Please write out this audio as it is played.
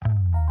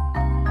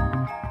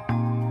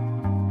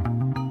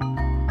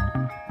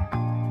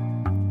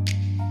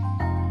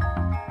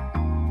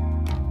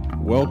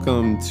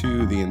Welcome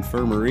to the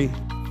infirmary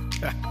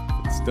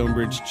at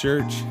Stonebridge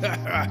Church.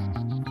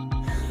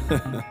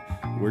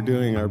 We're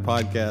doing our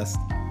podcast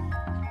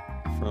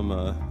from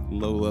a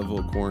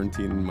low-level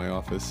quarantine in my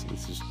office.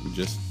 It's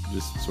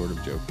just sort of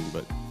joking,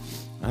 but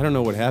I don't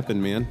know what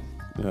happened, man.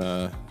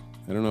 I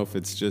don't know if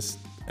it's just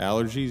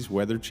allergies,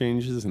 weather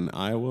changes in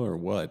Iowa, or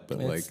what. But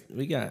we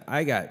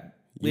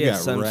had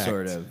some wrecked.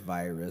 Sort of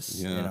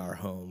virus in our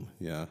home.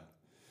 Yeah.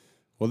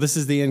 Well, this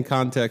is the In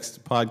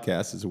Context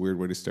podcast. It's a weird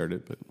way to start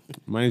it, but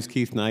my name is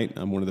Keith Knight.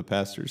 I'm one of the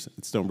pastors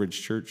at Stonebridge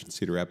Church in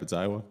Cedar Rapids,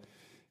 Iowa.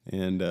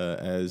 And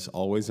as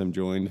always, I'm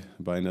joined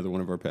by another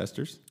one of our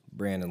pastors,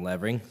 Brandon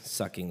Levering,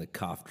 sucking the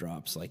cough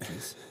drops like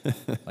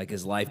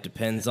his life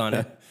depends on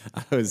it.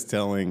 I was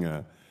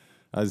telling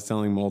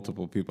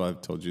multiple people.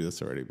 I've told you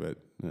this already, but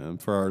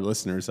for our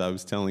listeners, I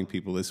was telling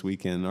people this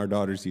weekend. Our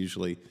daughters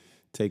usually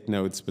take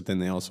notes, but then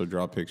they also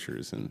draw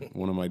pictures. And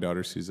one of my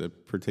daughters, who's a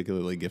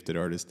particularly gifted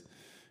artist,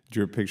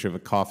 drew a picture of a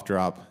cough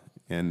drop,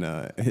 and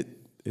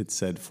it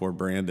said, "For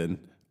Brandon,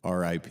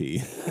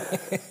 R.I.P."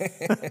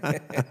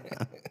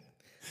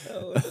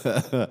 Oh,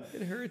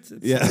 it hurts.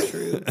 It's so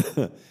true.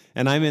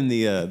 And I'm in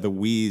the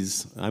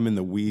wheeze. I'm in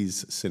the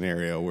wheeze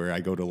scenario where I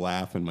go to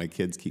laugh, and my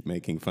kids keep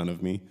making fun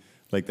of me.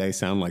 Like they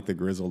sound like the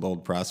grizzled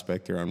old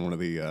prospector on one of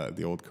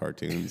the old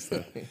cartoons.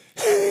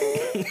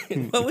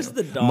 What was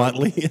the dog?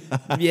 Muttley.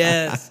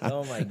 Yes.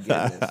 Oh my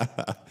goodness.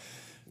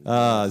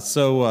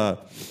 So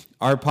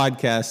our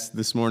podcast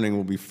this morning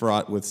will be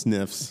fraught with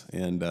sniffs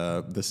and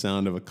the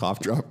sound of a cough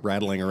drop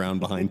rattling around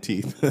behind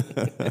teeth.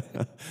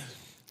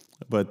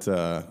 But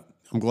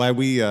I'm glad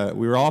we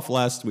were off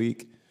last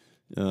week.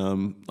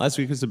 Last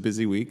week was a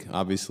busy week,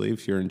 obviously,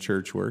 if you're in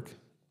church work.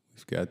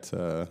 We've got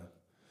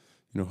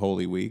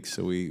Holy Week,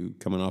 so we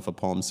coming off of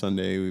Palm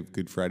Sunday, we have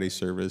Good Friday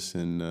service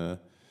and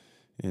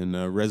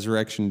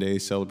Resurrection Day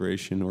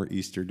celebration or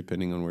Easter,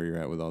 depending on where you're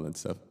at with all that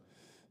stuff.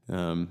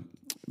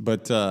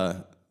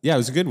 Yeah, it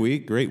was a good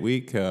week, great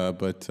week,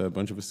 but a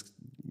bunch of us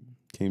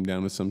came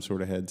down with some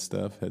sort of head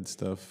stuff,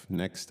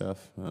 neck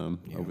stuff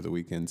over the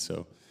weekend.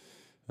 So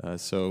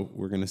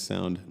we're going to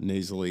sound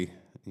nasally,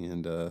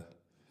 and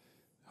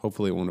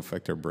hopefully it won't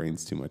affect our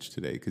brains too much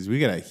today, because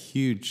we got a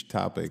huge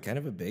topic. It's kind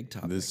of a big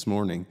topic this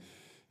morning.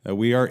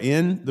 We are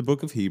in the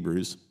book of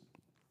Hebrews,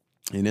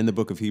 and in the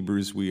book of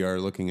Hebrews, we are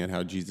looking at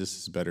how Jesus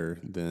is better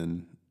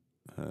than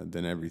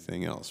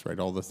everything else, right?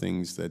 All the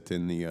things that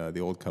in the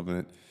Old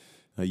Covenant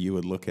you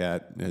would look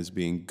at as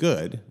being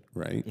good,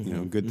 right?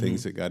 Mm-hmm. Good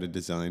things that God had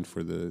designed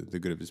for the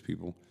good of His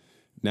people.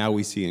 Now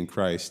we see in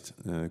Christ,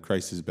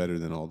 Christ is better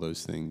than all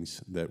those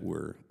things that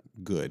were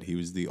good. He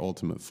was the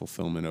ultimate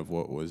fulfillment of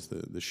what was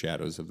the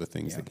shadows of the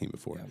things that came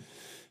before.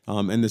 Yeah.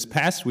 And this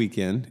past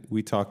weekend,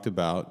 we talked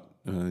about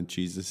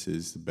Jesus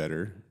is the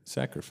better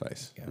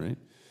sacrifice, right?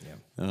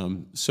 Yeah.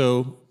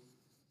 So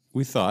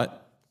we thought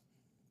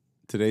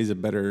today's a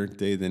better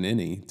day than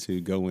any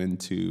to go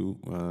into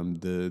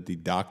the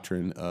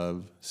doctrine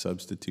of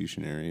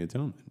substitutionary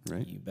atonement,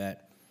 right? You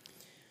bet.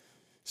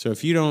 So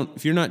if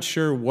you're not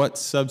sure what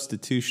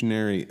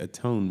substitutionary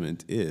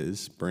atonement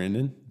is,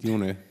 Brandon, do you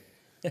want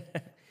to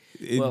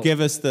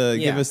give us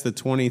the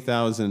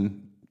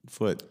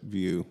 20,000-foot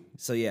view?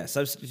 So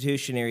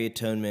substitutionary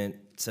atonement,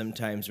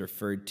 sometimes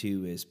referred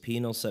to as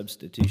penal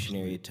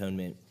substitutionary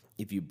atonement.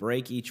 If you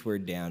break each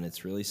word down,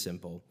 it's really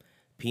simple.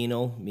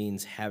 Penal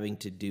means having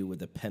to do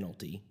with a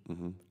penalty,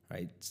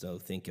 right? So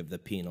think of the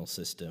penal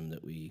system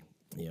that we,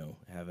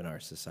 have in our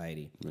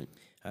society. Right.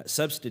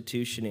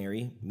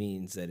 Substitutionary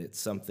means that it's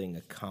something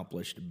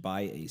accomplished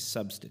by a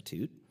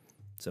substitute,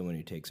 someone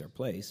who takes our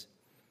place.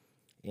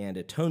 And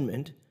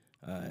atonement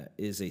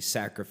is a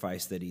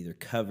sacrifice that either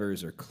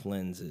covers or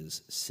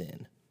cleanses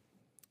sin.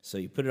 So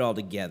you put it all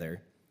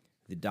together,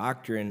 the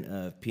doctrine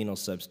of penal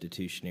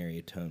substitutionary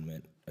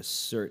atonement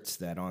asserts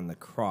that on the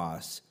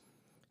cross,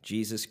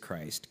 Jesus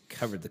Christ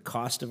covered the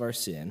cost of our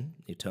sin,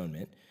 the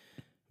atonement,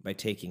 by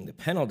taking the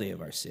penalty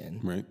of our sin,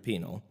 right.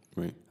 penal,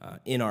 right.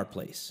 In our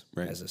place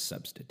right. as a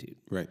substitute.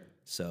 Right.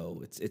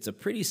 So it's a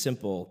pretty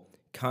simple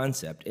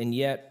concept, and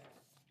yet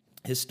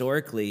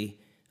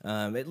historically,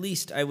 at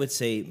least I would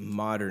say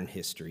modern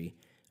history,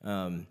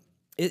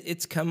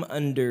 it's come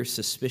under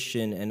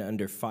suspicion and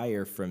under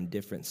fire from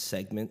different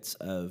segments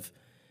of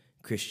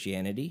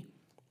Christianity.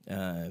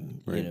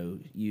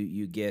 Right.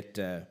 You get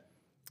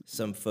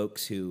some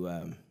folks who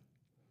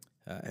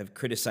have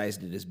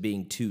criticized it as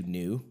being too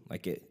new,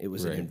 like it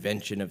was an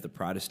invention of the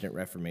Protestant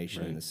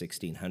Reformation in the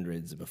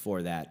 1600s.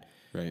 Before that,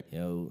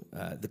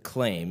 the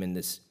claim, and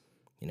this,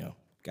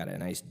 got a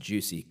nice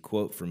juicy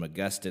quote from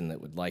Augustine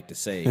that would like to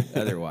say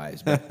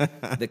otherwise,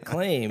 but the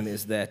claim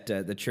is that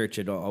the church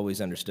had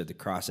always understood the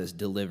cross as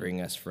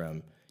delivering us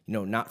from,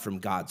 not from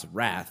God's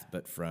wrath,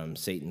 but from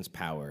Satan's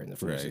power and the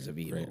forces of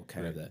evil,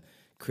 of the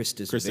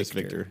Christus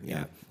Victor.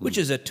 Yeah. Which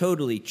is a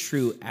totally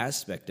true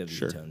aspect of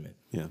the atonement.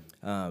 Yeah.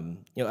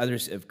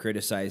 Others have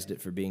criticized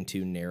it for being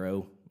too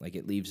narrow, like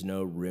it leaves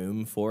no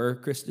room for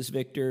Christus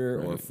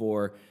Victor or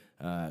for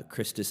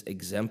Christus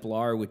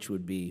Exemplar, which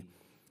would be,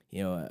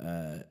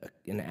 an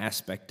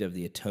aspect of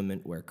the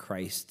atonement where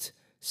Christ's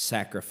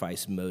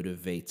sacrifice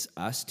motivates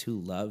us to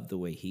love the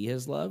way he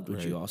has loved,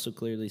 which you also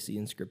clearly see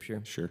in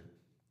Scripture. Sure.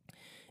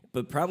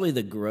 But probably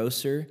the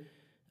grosser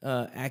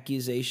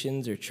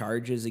accusations or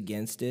charges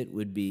against it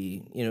would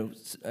be,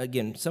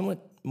 again,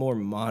 somewhat more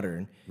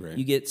modern. Right.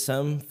 You get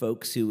some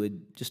folks who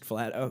would just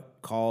flat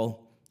out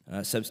call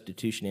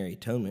substitutionary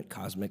atonement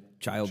cosmic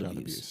child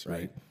abuse,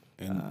 right?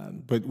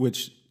 And, but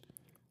which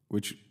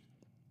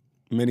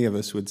many of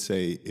us would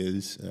say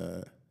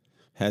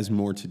has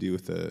more to do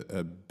with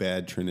a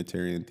bad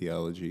Trinitarian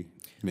theology.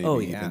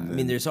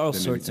 Maybe there's all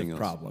sorts of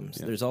problems.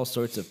 Yeah. There's all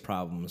sorts of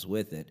problems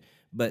with it.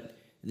 But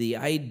the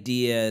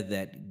idea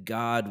that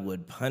God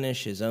would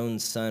punish his own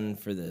son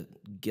for the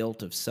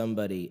guilt of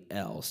somebody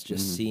else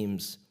just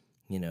seems,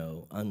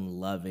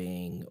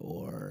 unloving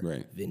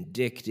or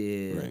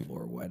vindictive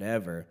or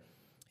whatever.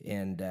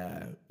 And,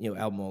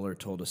 Al Mohler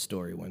told a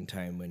story one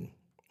time when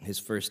his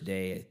first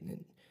day, I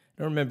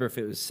don't remember if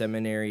it was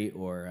seminary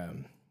or,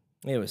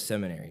 it was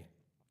seminary,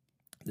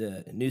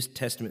 the New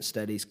Testament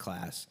studies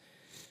class.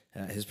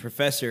 His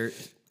professor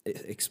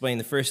explained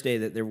the first day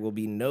that there will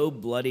be no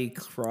bloody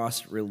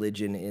cross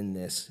religion in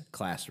this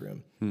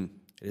classroom. It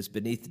is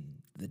beneath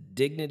the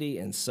dignity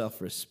and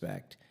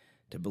self-respect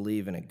to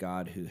believe in a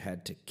God who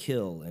had to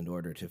kill in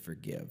order to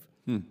forgive.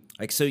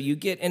 So you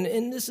get,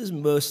 and this is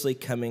mostly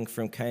coming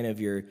from kind of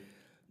your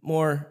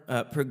more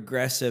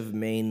progressive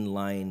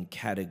mainline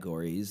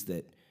categories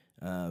that,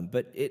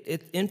 but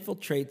it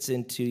infiltrates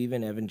into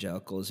even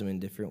evangelicalism in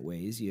different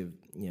ways.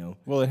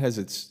 Well, it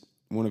has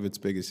one of its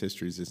biggest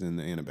histories is in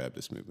the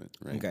Anabaptist movement,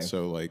 right? Okay.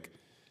 So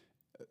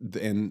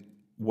and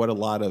what a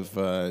lot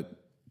of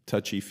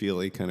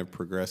touchy-feely kind of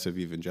progressive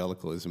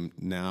evangelicalism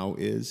now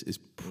is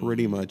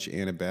pretty much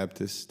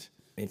Anabaptist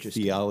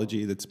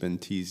theology that's been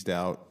teased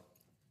out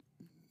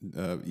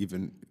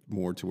even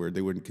more to where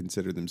they wouldn't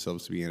consider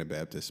themselves to be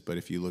Anabaptists. But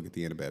if you look at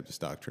the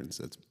Anabaptist doctrines,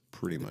 that's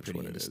pretty much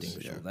what it is.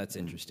 Yeah. That's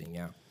interesting,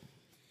 yeah.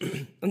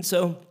 And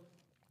so,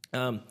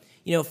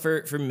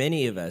 for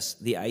many of us,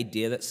 the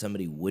idea that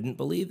somebody wouldn't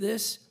believe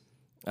this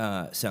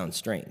sounds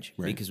strange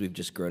because we've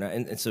just grown up.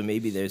 And so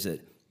maybe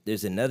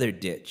there's another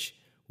ditch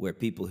where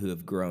people who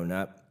have grown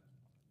up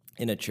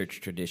in a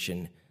church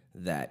tradition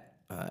that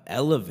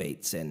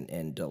elevates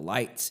and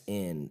delights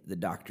in the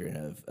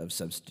doctrine of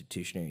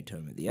substitutionary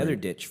atonement. The other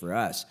ditch for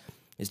us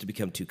is to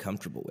become too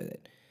comfortable with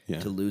it,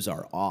 to lose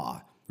our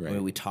awe. Right. I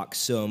mean, we talk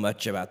so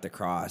much about the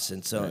cross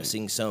and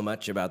sing so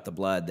much about the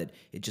blood that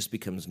it just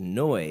becomes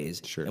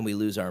noise, and we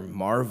lose our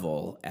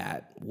marvel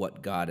at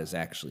what God has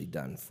actually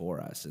done for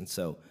us. And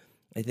so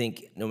I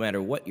think no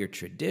matter what your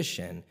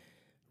tradition,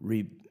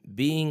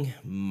 being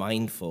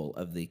mindful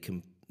of the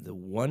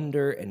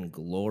wonder and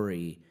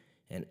glory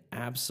and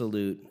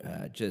absolute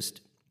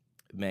just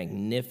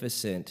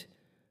magnificent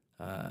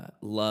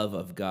love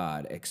of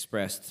God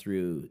expressed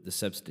through the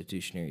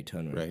substitutionary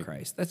atonement of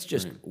Christ. That's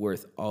just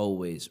worth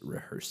always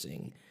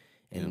rehearsing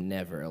and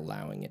never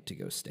allowing it to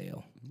go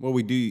stale. Well,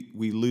 we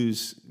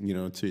lose,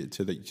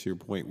 to your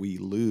point, we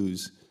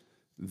lose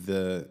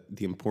the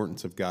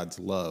importance of God's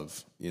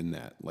love in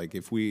that. Like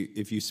if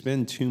you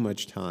spend too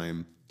much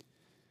time,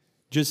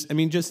 just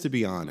to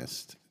be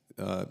honest,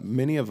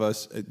 many of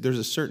us, there's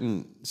a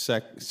certain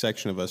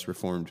section of us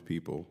Reformed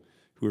people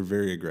who are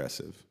very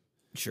aggressive.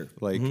 Sure.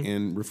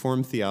 And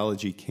Reformed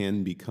theology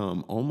can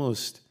become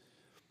almost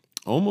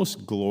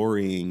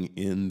glorying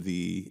in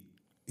the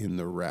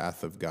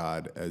wrath of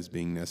God as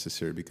being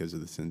necessary because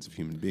of the sins of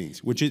human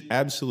beings, which it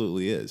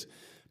absolutely is.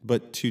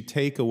 But to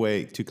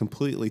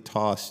completely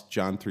toss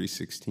John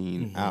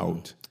 3:16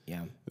 out,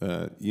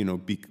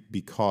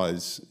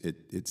 because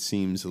it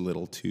seems a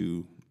little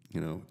too,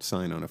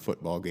 sign on a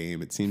football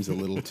game. It seems a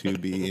little too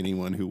be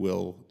anyone who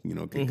will,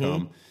 can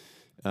come.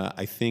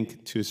 I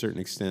think to a certain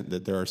extent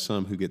that there are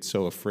some who get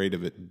so afraid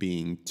of it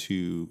being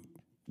too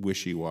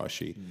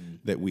wishy-washy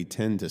that we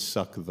tend to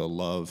suck the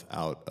love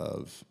out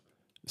of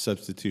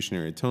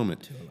substitutionary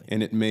atonement. Totally.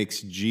 And it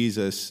makes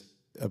Jesus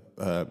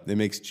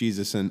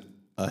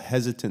a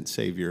hesitant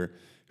Savior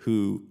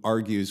who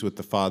argues with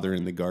the Father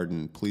in the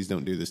garden, please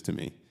don't do this to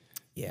me.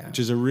 Yeah. Which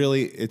is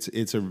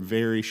it's a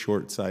very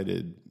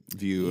short-sighted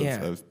view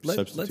of substitutionary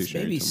Let's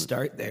maybe atonement.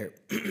 start there.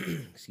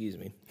 Excuse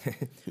me.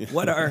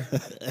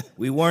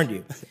 We warned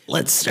you.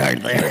 Let's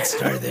start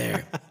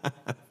there.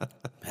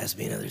 Pass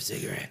me another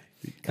cigarette.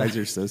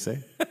 Kaiser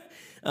Sose.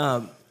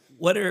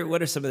 What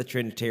are some of the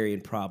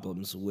Trinitarian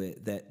problems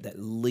that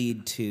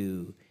lead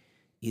to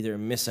either a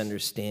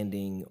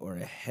misunderstanding or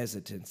a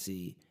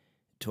hesitancy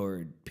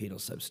toward penal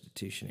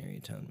substitutionary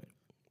atonement?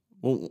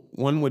 Well,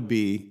 one would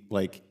be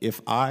like if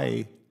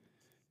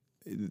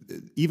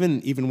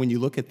even when you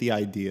look at the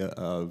idea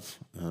of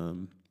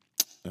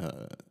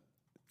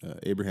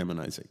Abraham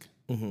and Isaac,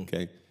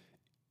 okay,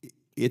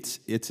 it's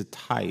a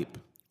type,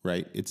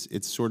 right?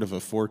 It's sort of a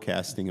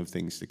forecasting of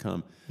things to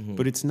come,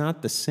 but it's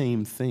not the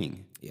same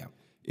thing. Yeah,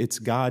 it's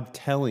God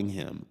telling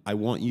him, "I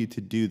want you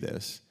to do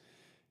this,"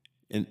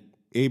 and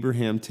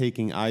Abraham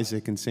taking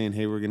Isaac and saying,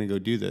 "Hey, we're going to go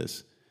do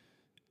this."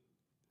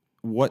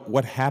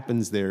 what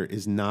happens there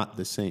is not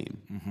the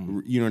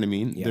same. You know what I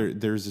mean? Yeah.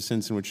 There's a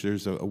sense in which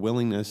there's a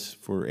willingness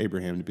for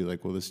Abraham to be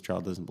like, well, this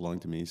child doesn't belong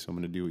to me, so I'm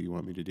going to do what you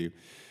want me to do.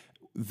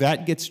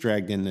 That gets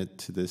dragged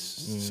into this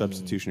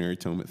substitutionary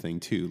atonement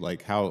thing too.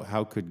 Like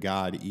how could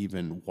God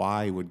even,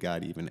 why would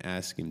God even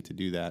ask him to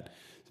do that?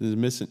 So there's a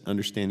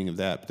misunderstanding of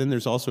that. But then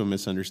there's also a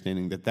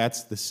misunderstanding that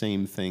that's the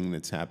same thing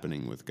that's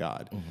happening with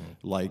God.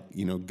 Like,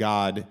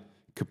 God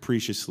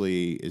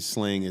capriciously is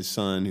slaying his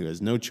son who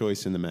has no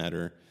choice in the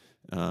matter.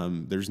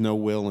 There's no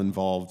will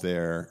involved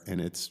there,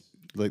 and it's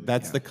like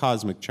that's the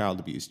cosmic child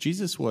abuse.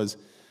 Jesus was,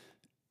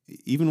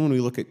 even when we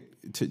look at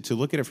to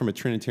look at it from a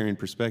Trinitarian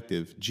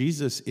perspective,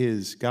 Jesus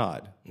is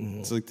God.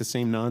 It's like the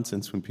same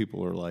nonsense when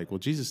people are like, "Well,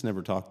 Jesus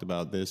never talked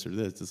about this or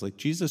this." It's like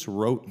Jesus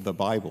wrote the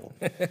Bible.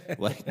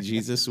 Like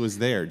Jesus was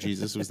there.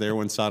 Jesus was there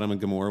when Sodom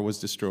and Gomorrah was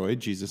destroyed.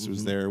 Jesus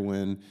was there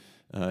when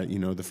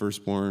the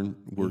firstborn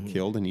were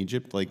killed in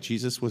Egypt. Like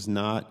Jesus was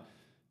not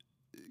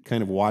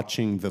kind of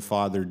watching the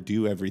Father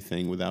do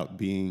everything without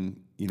being,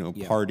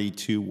 party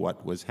to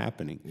what was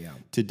happening. Yeah.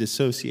 To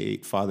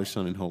dissociate Father,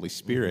 Son, and Holy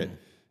Spirit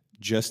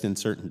just in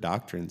certain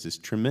doctrines is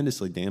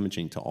tremendously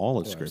damaging to all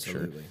of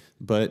Scripture.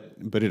 Absolutely.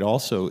 But it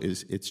also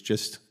it's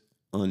just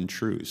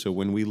untrue. So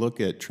when we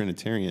look at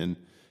Trinitarian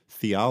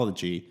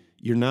theology,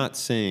 you're not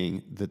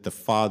saying that the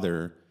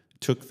Father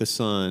took the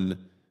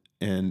Son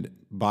and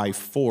by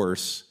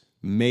force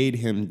made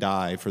him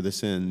die for the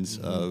sins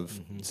of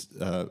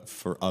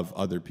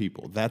other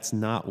people. That's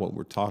not what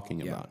we're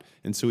talking about.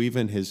 And so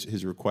even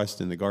his request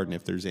in the garden,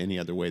 if there's any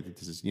other way that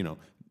this is,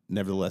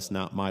 nevertheless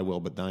not my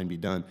will but thine be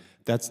done,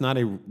 that's not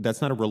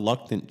a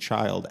reluctant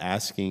child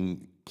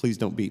asking, please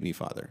don't beat me,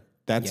 Father.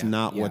 That's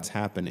not what's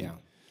happening.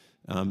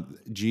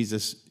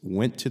 Jesus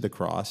went to the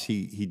cross.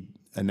 He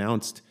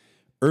announced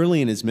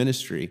early in his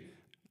ministry,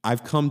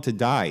 I've come to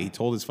die. He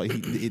told his father,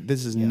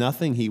 this is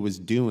nothing he was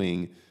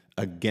doing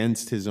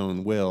against his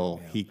own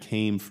will. He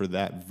came for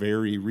that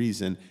very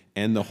reason,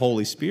 and the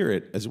Holy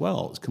Spirit as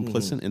well is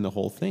complicit in the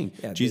whole thing.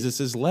 Jesus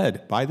is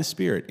led by the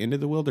Spirit into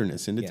the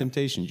wilderness, into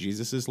temptation.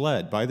 Jesus is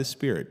led by the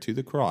Spirit to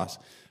the cross.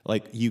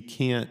 Like you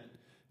can't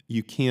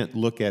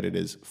look at it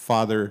as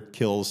Father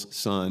kills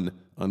Son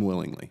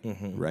unwillingly,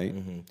 right?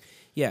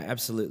 Yeah,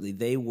 absolutely.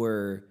 They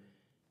were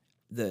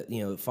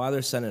the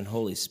Father, Son, and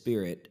Holy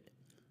Spirit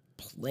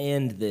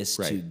planned this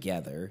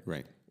together.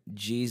 Right.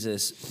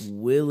 Jesus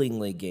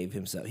willingly gave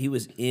himself. He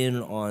was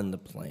in on the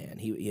plan.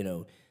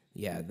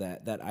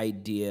 That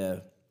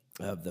idea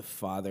of the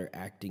Father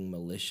acting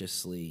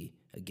maliciously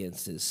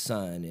against his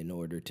Son in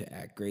order to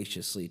act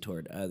graciously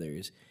toward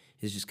others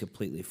is just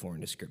completely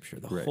foreign to Scripture.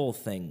 The whole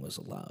thing was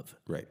love.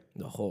 Right.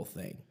 The whole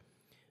thing.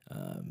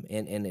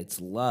 And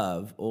it's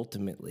love,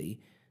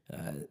 ultimately,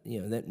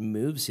 that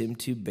moves him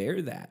to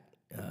bear that,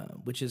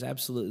 which is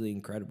absolutely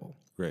incredible.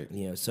 Right.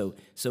 So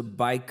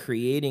by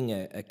creating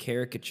a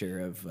caricature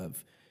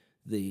of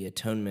the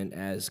atonement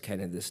as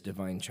kind of this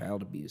divine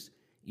child abuse,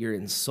 you're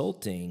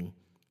insulting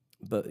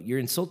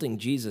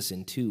Jesus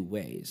in two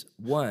ways.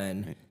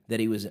 One, that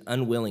he was an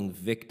unwilling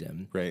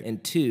victim. Right.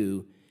 And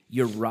two,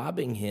 you're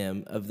robbing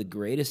him of the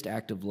greatest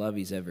act of love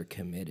he's ever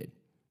committed.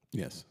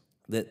 Yes.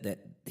 That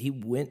he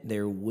went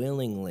there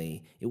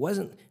willingly. It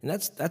wasn't, and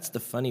that's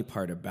the funny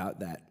part about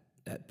that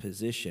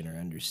position or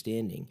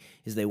understanding,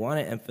 is they want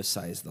to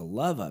emphasize the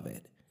love of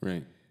it.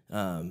 Right.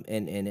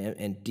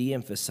 And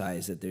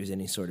de-emphasize that there's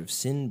any sort of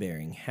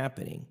sin-bearing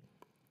happening.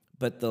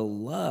 But the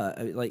love,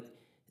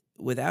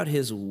 without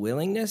his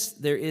willingness,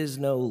 there is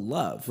no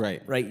love.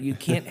 Right. Right. You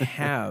can't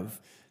have,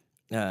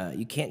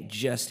 you can't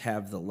just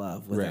have the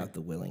love without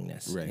the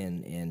willingness. Right.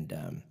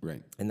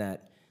 And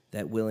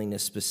that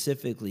willingness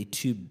specifically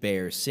to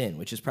bear sin,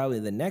 which is probably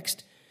the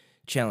next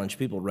challenge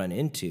people run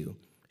into.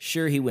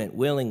 Sure, he went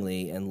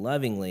willingly and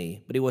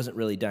lovingly, but he wasn't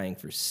really dying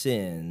for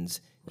sins.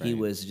 Right. He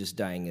was just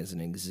dying as an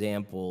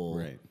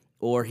example,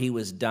 or he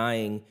was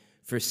dying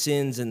for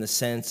sins in the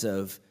sense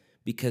of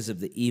because of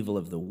the evil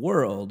of the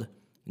world,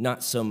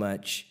 not so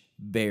much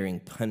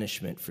bearing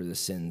punishment for the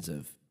sins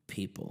of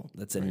people.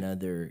 That's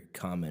another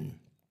common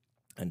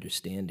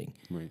understanding.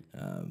 Right.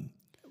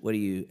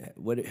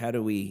 How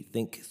do we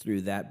think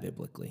through that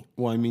biblically?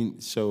 Well, I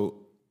mean,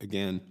 so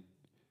again,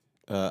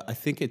 I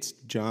think it's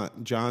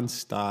John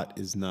Stott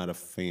is not a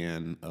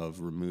fan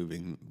of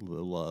removing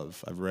the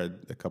love. I've read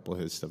a couple of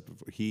his stuff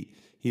before. He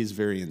is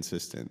very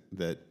insistent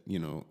that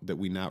that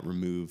we not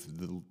remove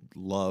the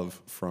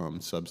love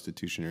from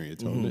substitutionary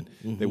atonement.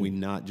 That we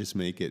not just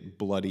make it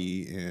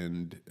bloody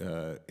and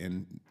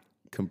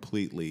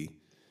completely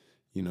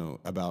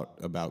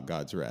about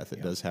God's wrath.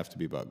 It does have to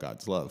be about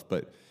God's love.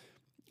 But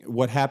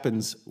what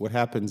happens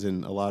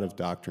in a lot of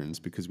doctrines,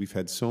 because we've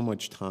had so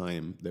much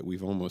time that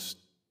we've almost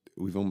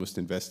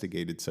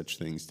investigated such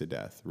things to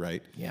death,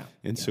 right? Yeah.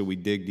 And so we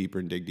dig deeper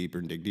and dig deeper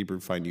and dig deeper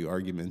and find new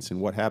arguments. And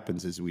what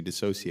happens is we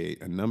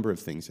dissociate a number of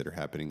things that are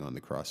happening on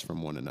the cross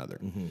from one another.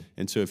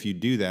 And so if you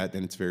do that,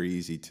 then it's very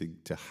easy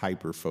to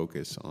hyper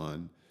focus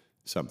on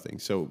something.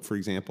 So, for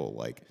example,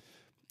 like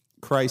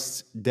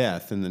Christ's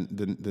death and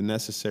the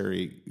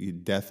necessary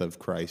death of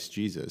Christ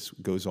Jesus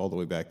goes all the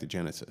way back to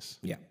Genesis.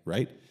 Yeah.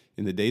 Right?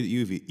 in the day that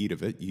you eat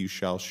of it, you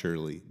shall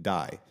surely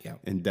die. Yeah.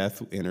 And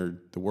death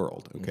entered the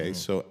world. Okay,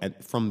 so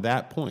from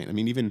that point, I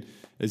mean, even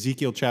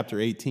Ezekiel chapter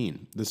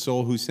 18, the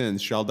soul who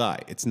sins shall die.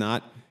 It's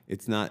not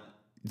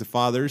the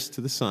fathers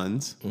to the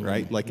sons,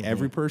 right? Like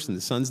every person,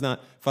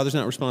 father's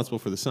not responsible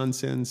for the son's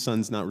sins,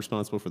 son's not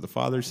responsible for the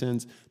father's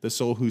sins. The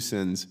soul who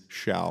sins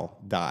shall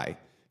die.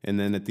 And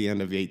then at the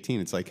end of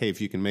 18, it's like, hey, if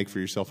you can make for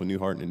yourself a new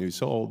heart and a new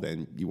soul,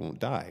 then you won't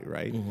die,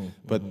 right?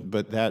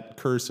 But that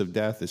curse of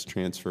death is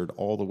transferred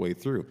all the way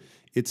through.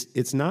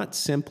 It's not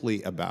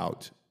simply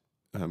about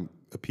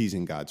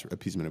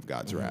appeasement of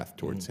God's wrath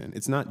towards sin.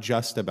 It's not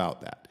just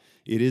about that.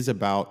 It is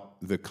about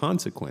the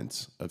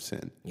consequence of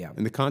sin. Yeah.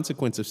 And the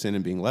consequence of sin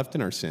and being left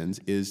in our sins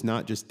is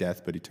not just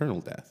death, but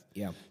eternal death.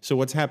 Yeah. So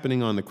what's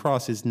happening on the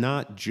cross is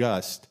not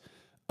just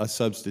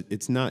it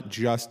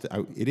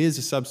is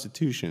a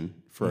substitution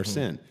for our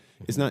sin.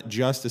 It's not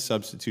just a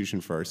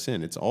substitution for our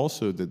sin. It's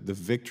also the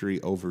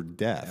victory over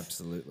death.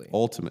 Absolutely.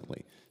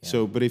 Ultimately. Yeah.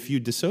 So, but if you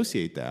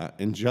dissociate that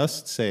and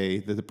just say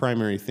that the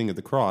primary thing of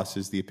the cross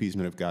is the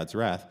appeasement of God's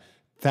wrath,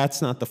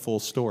 that's not the full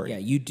story. Yeah,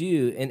 you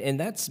do. And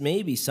that's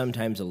maybe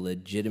sometimes a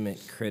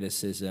legitimate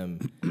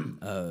criticism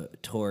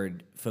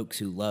toward folks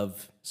who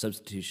love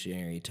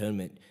substitutionary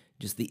atonement,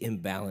 just the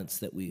imbalance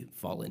that we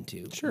fall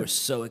into. Sure. We're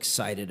so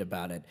excited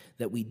about it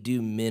that we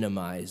do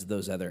minimize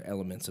those other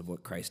elements of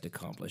what Christ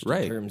accomplished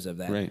in terms of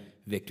that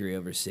victory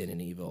over sin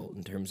and evil,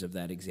 in terms of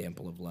that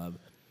example of love.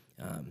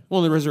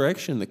 Well, the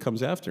resurrection that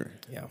comes after.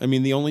 Yeah. I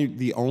mean,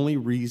 the only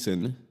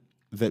reason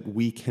that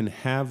we can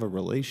have a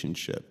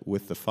relationship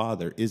with the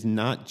Father is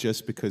not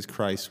just because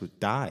Christ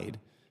died,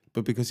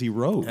 but because he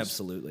rose.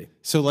 Absolutely.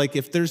 So, like,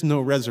 if there's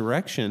no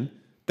resurrection,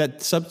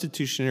 that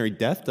substitutionary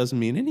death doesn't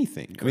mean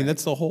anything. Correct. I mean,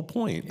 that's the whole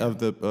point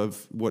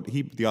of what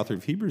the author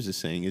of Hebrews is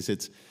saying,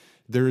 is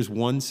there is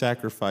one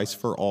sacrifice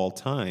for all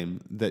time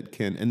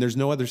and there's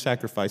no other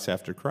sacrifice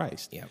after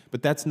Christ. Yeah.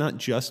 But that's not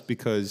just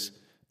because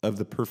of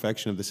the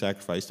perfection of the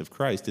sacrifice of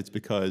Christ. It's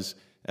because,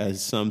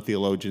 as some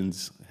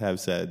theologians have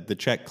said, the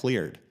check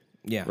cleared.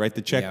 Yeah. Right?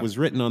 The check was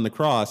written on the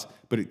cross,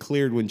 but it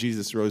cleared when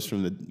Jesus rose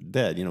from the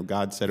dead. You know,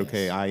 God said,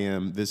 okay,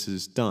 this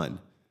is done.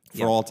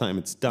 For all time,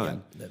 it's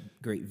done. Yeah. The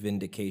great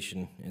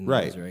vindication in the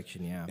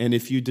resurrection, yeah. And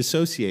if you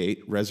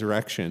dissociate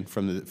resurrection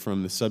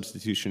from the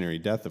substitutionary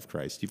death of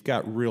Christ, you've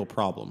got real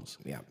problems.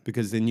 Yeah.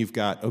 Because then you've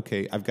got,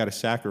 okay, I've got a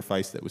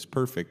sacrifice that was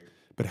perfect,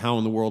 but how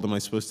in the world am I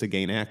supposed to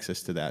gain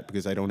access to that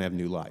because I don't have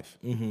new life?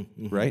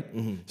 Right?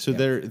 So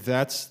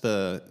that's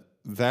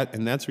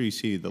where you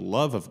see the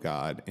love of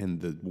God and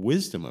the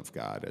wisdom of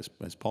God, as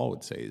Paul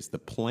would say, is the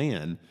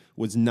plan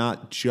was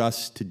not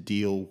just to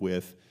deal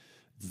with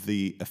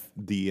the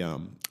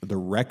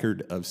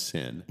record of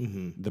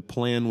sin. The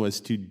plan was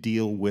to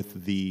deal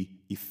with the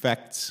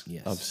effects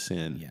of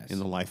sin in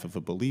the life of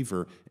a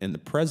believer and the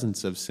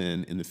presence of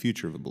sin in the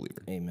future of a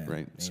believer. Amen.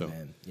 Right. Amen. So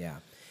yeah,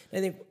 I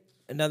think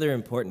another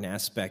important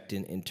aspect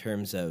in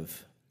terms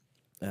of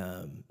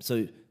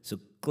so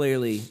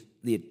clearly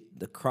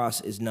the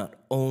cross is not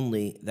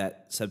only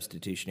that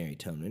substitutionary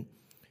atonement.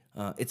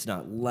 It's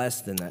not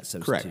less than that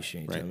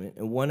substitutionary atonement.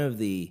 And one of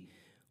the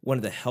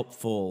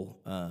helpful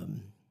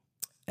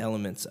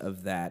elements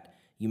of that,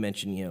 you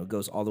mentioned,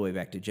 goes all the way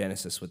back to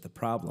Genesis with the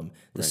problem.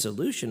 The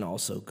solution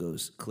also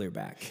goes clear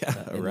back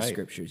in the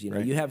scriptures.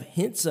 You have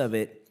hints of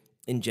it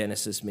in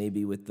Genesis,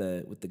 maybe with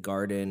the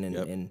garden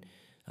and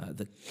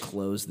the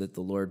clothes that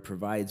the Lord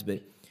provides,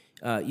 but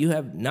you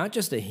have not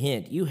just a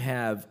hint. You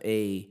have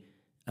a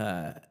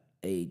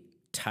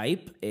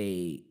type,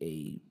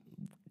 a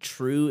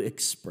true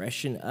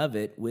expression of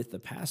it with the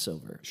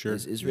Passover. Sure.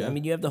 I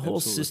mean, you have the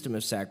whole system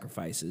of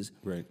sacrifices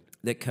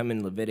that come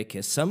in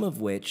Leviticus, some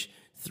of which,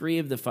 3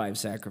 of the 5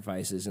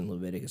 sacrifices in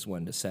Leviticus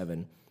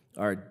 1-7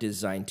 are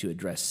designed to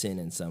address sin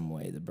in some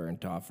way, the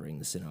burnt offering,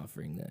 the sin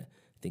offering,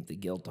 the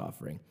guilt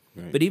offering.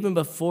 Right. But even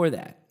before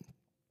that,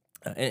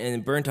 and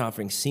the burnt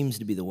offering seems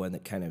to be the one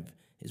that kind of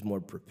is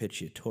more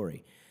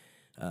propitiatory,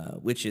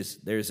 which is,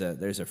 there's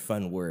a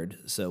fun word.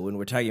 So when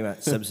we're talking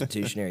about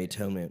substitutionary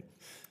atonement,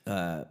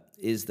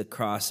 is the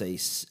cross a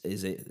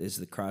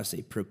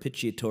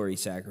propitiatory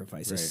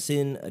sacrifice, a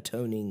sin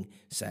atoning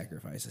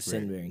sacrifice, a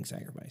sin bearing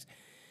sacrifice?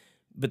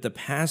 But the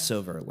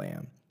Passover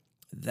lamb,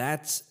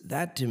 that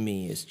to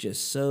me is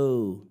just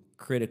so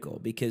critical,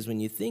 because when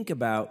you think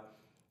about,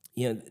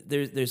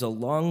 there's a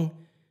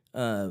long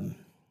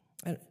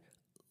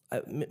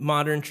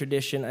modern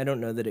tradition. I don't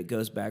know that it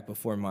goes back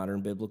before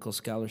modern biblical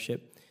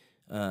scholarship.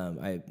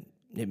 I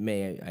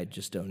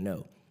just don't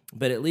know.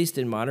 But at least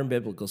in modern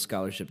biblical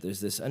scholarship, there's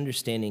this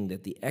understanding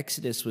that the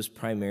Exodus was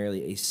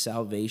primarily a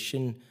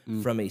salvation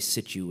from a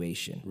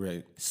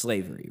situation,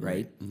 slavery,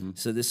 right? Mm-hmm.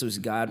 So this was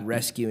God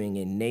rescuing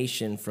a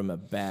nation from a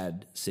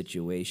bad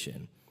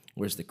situation,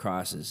 whereas the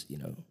cross is,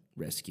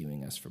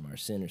 rescuing us from our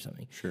sin or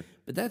something. Sure.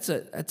 But that's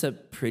a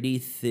pretty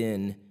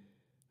thin,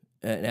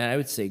 and I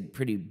would say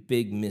pretty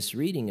big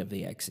misreading of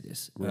the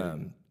Exodus.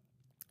 Right.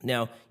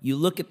 Now, you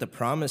look at the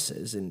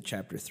promises in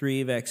chapter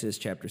 3 of Exodus,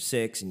 chapter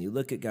 6, and you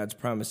look at God's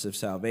promise of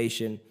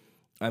salvation.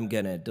 I'm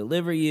going to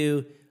deliver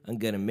you. I'm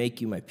going to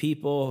make you my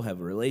people, have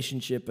a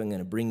relationship. I'm going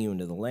to bring you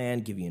into the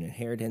land, give you an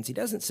inheritance. He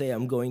doesn't say,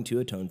 I'm going to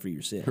atone for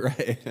your sin.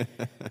 Right.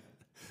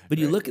 But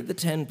you look at the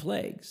 10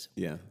 plagues.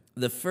 Yeah.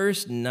 The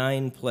first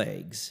 9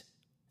 plagues,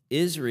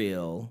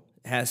 Israel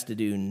has to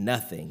do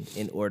nothing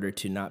in order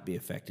to not be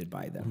affected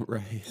by them.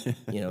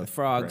 Right.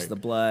 Frogs, Right. the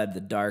blood,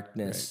 the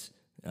darkness.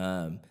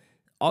 Right.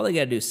 All they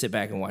got to do is sit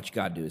back and watch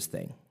God do his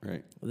thing.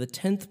 Right. The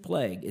 10th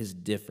plague is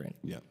different.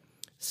 Yeah.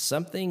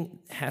 Something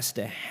has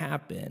to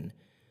happen,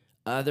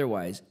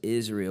 otherwise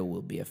Israel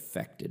will be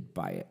affected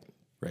by it.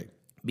 Right.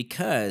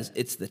 Because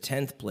it's the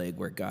 10th plague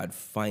where God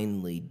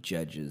finally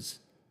judges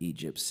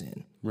Egypt's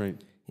sin.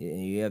 Right.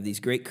 You have these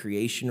great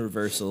creation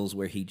reversals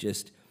where he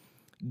just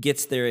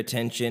gets their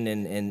attention,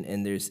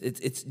 and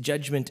it's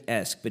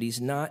judgment-esque, but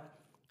he's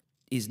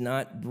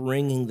not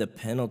bringing the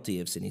penalty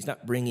of sin. He's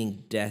not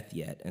bringing death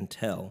yet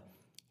until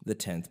the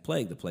 10th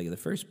plague, the plague of the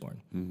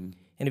firstborn. Mm-hmm.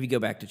 And if you go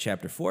back to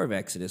chapter 4 of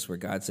Exodus, where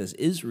God says,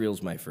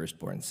 Israel's my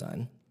firstborn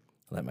son,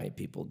 let my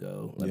people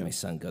go, let my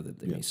son go that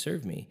they may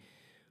serve me.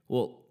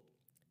 Well,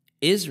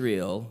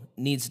 Israel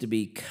needs to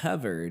be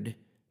covered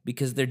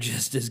because they're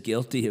just as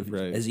guilty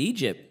as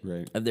Egypt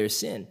of their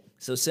sin.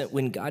 So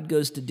when God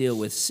goes to deal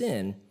with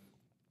sin,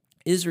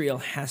 Israel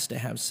has to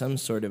have some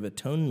sort of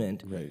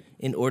atonement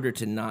in order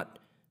to not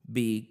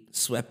be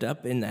swept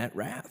up in that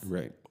wrath.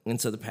 Right. And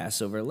so the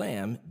Passover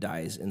lamb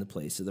dies in the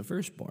place of the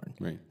firstborn.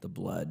 Right. The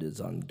blood is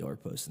on the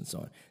doorpost and so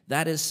on.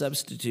 That is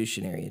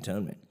substitutionary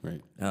atonement.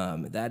 Right.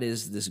 That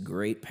is this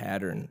great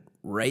pattern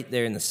right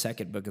there in the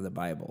second book of the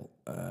Bible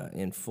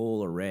in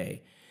full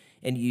array.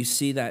 And you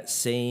see that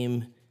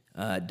same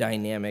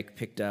dynamic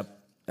picked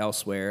up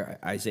elsewhere.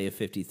 Isaiah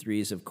 53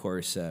 is, of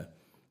course, a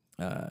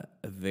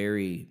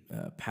very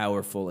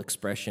powerful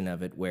expression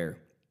of it, where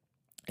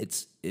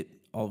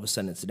all of a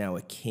sudden it's now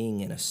a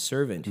king and a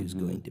servant who's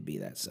going to be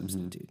that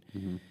substitute.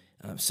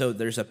 So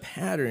there's a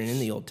pattern in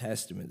the Old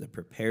Testament that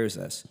prepares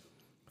us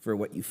for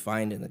what you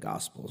find in the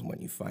Gospels and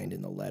what you find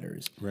in the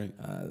letters. Right.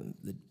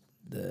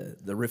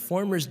 The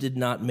reformers did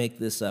not make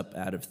this up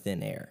out of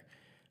thin air.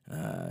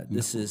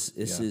 This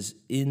is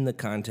in the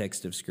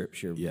context of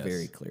Scripture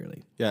very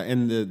clearly. Yeah,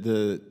 and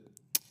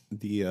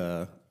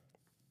the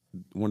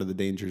one of the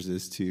dangers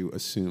is to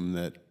assume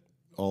that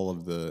all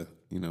of the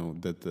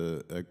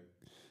that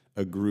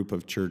a group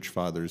of church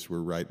fathers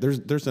were right.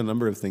 There's a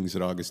number of things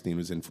that Augustine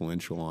was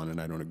influential on, and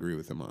I don't agree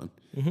with him on,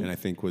 and I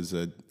think was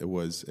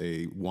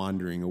a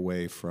wandering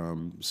away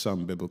from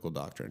some biblical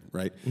doctrine.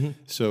 Right.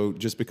 So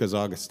just because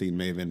Augustine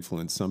may have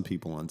influenced some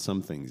people on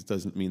some things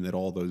doesn't mean that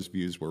all those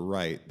views were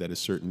right. That a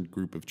certain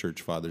group of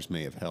church fathers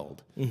may have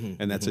held,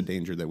 and that's a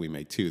danger that we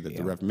make too.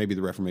 That maybe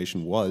the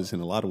Reformation was in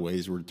a lot of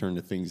ways a return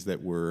to things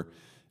that were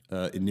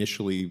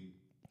initially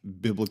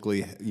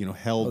biblically,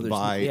 held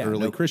by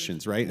early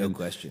Christians, right? No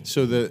question.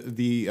 So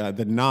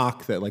the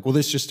knock that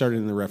this just started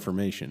in the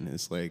Reformation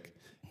is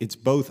it's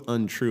both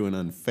untrue and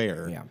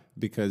unfair,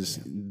 because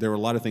there were a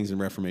lot of things in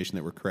Reformation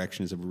that were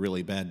corrections of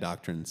really bad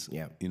doctrines,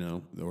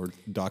 or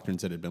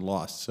doctrines that had been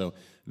lost. So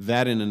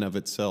that in and of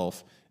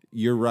itself,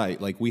 you're right.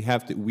 We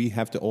have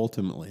to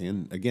ultimately,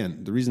 and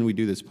again, the reason we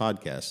do this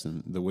podcast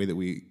and the way that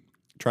we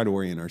try to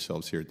orient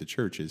ourselves here at the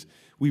church is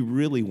we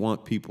really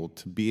want people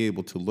to be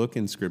able to look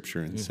in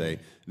Scripture and say,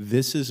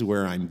 this is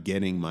where I'm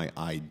getting my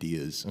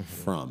ideas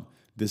from.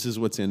 This is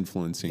what's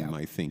influencing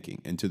my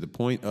thinking. And to the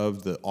point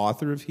of the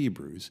author of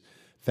Hebrews,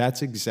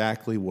 that's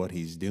exactly what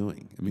he's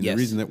doing. I mean, the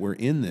reason that we're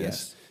in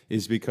this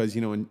is because,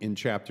 in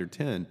chapter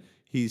 10,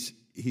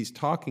 he's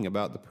talking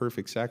about the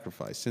perfect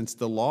sacrifice. Since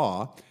the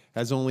law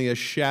has only a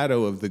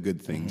shadow of the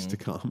good things to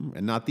come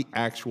and not the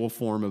actual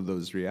form of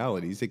those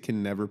realities, it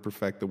can never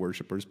perfect the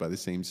worshipers by the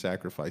same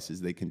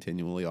sacrifices they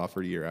continually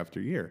offer year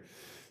after year.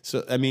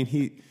 So, I mean,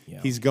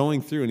 he's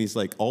going through and he's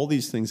like, all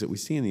these things that we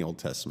see in the Old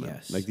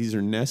Testament, these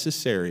are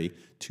necessary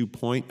to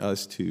point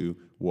us to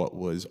what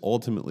was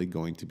ultimately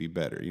going to be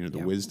better. The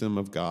wisdom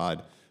of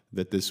God,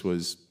 that this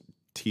was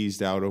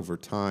teased out over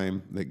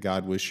time, that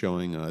God was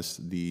showing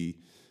us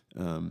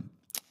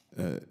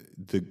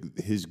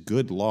his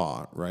good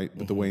law, right?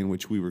 But the way in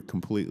which we were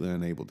completely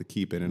unable to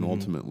keep it, and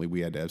ultimately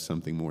we had to have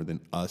something more than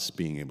us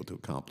being able to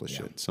accomplish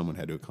it. Someone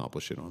had to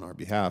accomplish it on our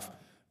behalf.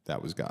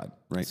 That was God,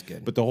 right? That's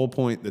good. But the whole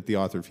point that the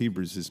author of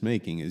Hebrews is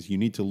making is you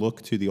need to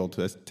look to the Old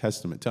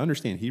Testament. To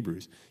understand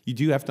Hebrews, you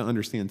do have to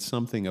understand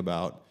something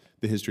about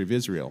the history of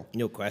Israel.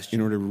 No question.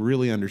 In order to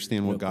really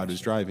understand what God is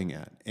driving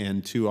at.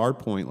 And to our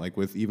point,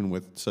 even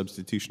with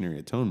substitutionary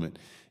atonement,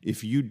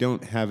 if you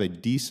don't have a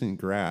decent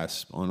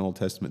grasp on Old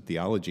Testament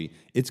theology,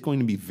 it's going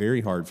to be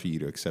very hard for you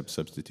to accept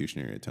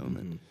substitutionary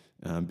atonement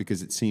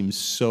because it seems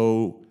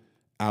so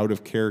out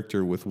of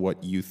character with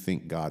what you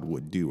think God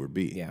would do or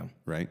be. Yeah.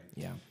 Right?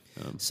 Yeah.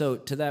 So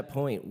to that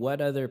point,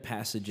 what other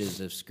passages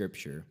of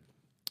Scripture,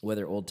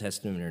 whether Old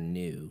Testament or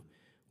New,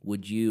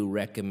 would you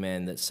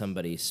recommend that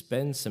somebody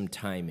spend some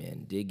time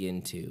dig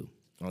into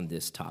on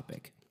this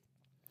topic?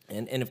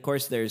 And of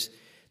course, there's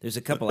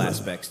a couple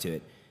aspects to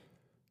it.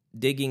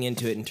 Digging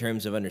into it in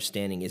terms of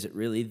understanding, is it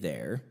really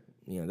there?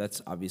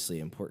 That's obviously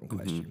an important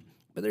question.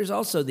 But there's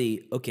also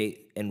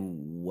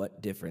and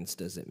what difference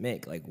does it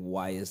make? Like,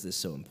 why is this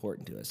so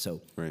important to us?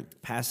 So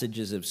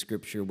passages of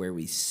Scripture where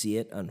we see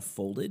it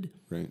unfolded,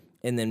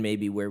 and then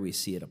maybe where we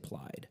see it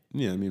applied.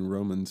 Yeah, I mean,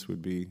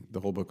 the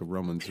whole book of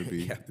Romans would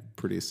be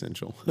pretty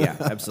essential. Yeah,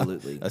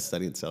 absolutely. A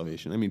study in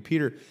salvation. I mean,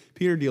 Peter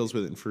deals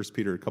with it in 1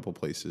 Peter a couple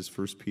places.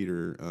 1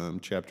 Peter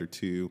chapter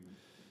 2,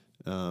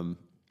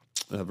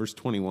 verse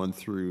 21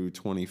 through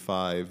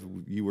 25,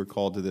 you were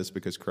called to this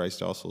because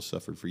Christ also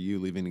suffered for you,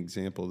 leaving an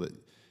example that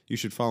you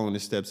should follow in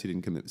his steps. He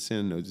didn't commit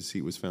sin. No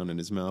deceit was found in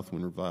his mouth.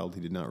 When reviled,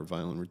 he did not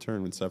revile in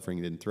return. When suffering,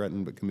 he didn't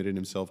threaten, but committed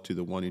himself to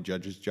the one who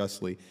judges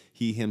justly.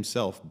 He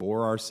himself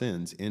bore our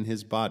sins in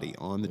his body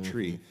on the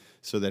tree,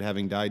 so that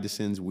having died to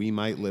sins, we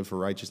might live for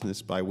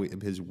righteousness. By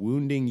his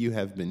wounding, you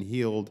have been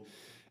healed.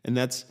 And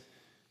that's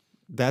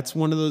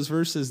one of those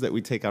verses that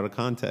we take out of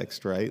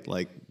context, right?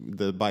 Like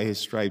by his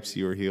stripes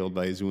you are healed,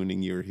 by his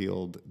wounding you are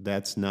healed.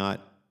 That's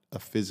not a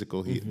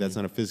physical that's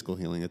not a physical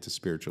healing, that's a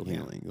spiritual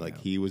healing. Like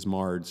he was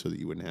marred so that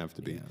you wouldn't have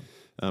to be.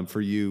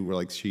 For you, we're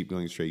like sheep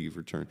going astray, you've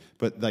returned.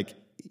 But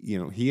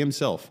he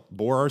himself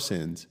bore our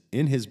sins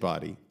in his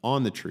body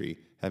on the tree,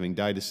 having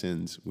died to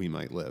sins, we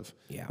might live.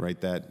 Yeah. Right?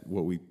 That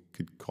what we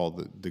could call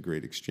the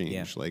great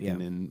exchange.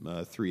 And in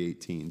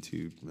 3:18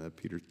 to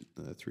Peter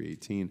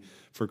 3:18,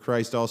 for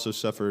Christ also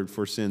suffered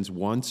for sins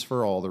once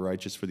for all, the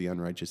righteous for the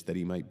unrighteous, that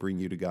he might bring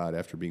you to God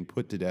after being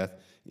put to death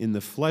in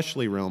the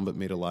fleshly realm, but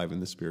made alive in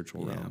the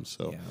spiritual realm.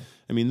 So,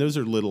 I mean, those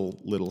are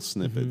little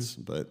snippets,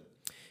 but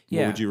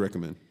what would you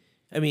recommend?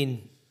 I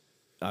mean,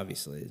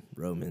 obviously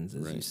Romans,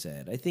 as you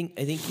said. I think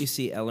you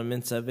see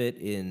elements of it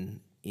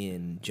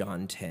in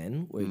John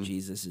 10, where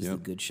Jesus is the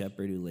good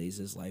shepherd who lays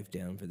his life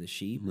down for the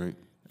sheep. Right.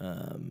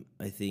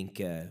 I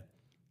think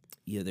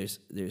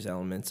there's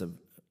elements of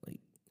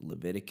like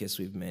Leviticus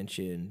we've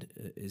mentioned,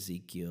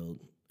 Ezekiel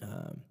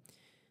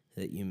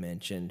that you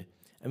mentioned.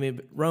 I mean,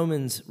 but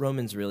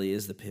Romans really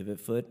is the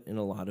pivot foot in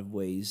a lot of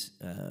ways,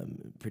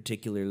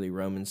 particularly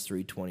Romans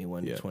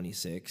 3:21 to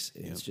 26.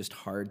 It's just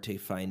hard to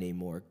find a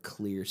more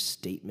clear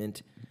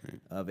statement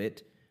of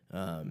it.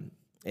 And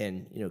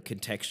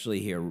contextually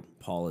here,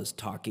 Paul is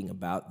talking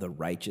about the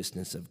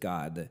righteousness of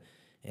God,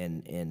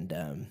 and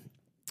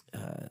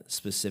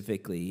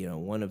specifically,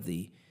 one of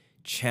the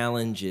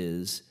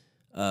challenges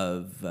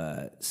of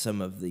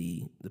some of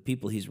the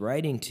people he's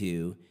writing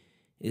to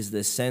is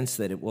the sense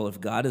that, if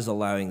God is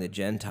allowing the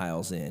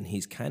Gentiles in,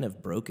 he's kind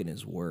of broken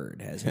his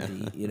word,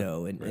 hasn't he?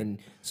 And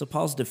so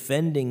Paul's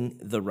defending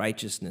the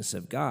righteousness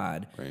of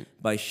God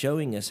by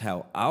showing us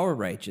how our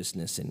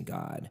righteousness in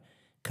God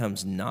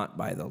comes not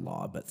by the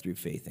law, but through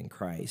faith in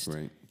Christ.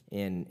 Right.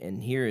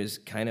 And here is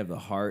kind of the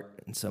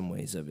heart, in some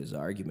ways, of his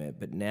argument.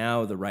 But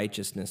now the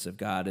righteousness of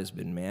God has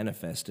been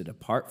manifested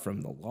apart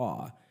from the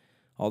law,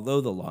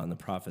 although the law and the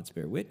prophets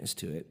bear witness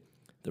to it.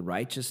 The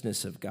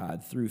righteousness of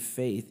God through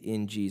faith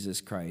in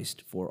Jesus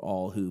Christ for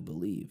all who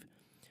believe.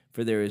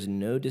 For there is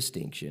no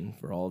distinction,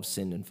 for all have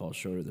sinned and fall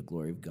short of the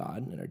glory of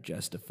God and are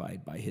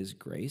justified by his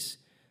grace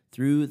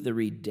through the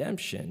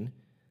redemption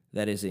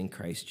that is in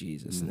Christ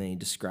Jesus. And then he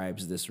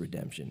describes this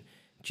redemption.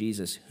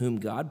 Jesus, whom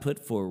God put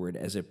forward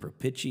as a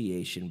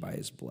propitiation by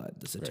his blood,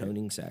 this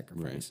atoning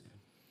sacrifice,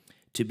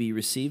 to be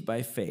received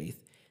by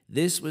faith.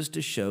 This was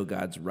to show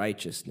God's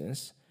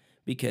righteousness,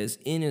 because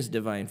in his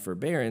divine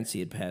forbearance he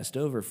had passed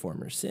over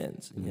former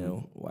sins.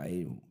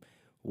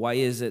 Why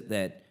is it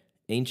that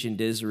ancient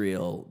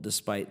Israel,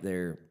 despite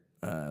their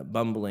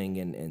bumbling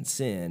and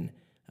sin,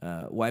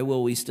 why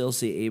will we still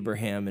see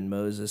Abraham and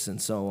Moses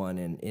and so on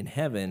in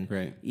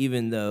heaven,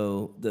 even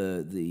though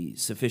the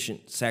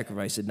sufficient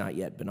sacrifice had not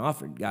yet been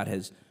offered? God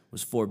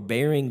was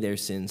forbearing their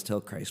sins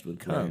till Christ would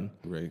come.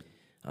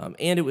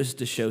 And it was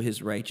to show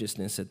his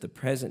righteousness at the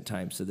present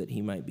time, so that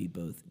he might be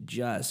both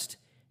just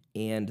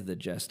and the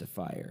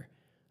justifier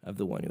of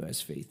the one who has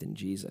faith in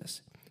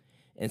Jesus.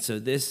 And so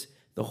the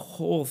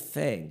whole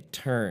thing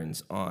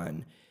turns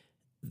on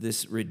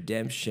this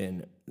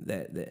redemption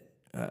that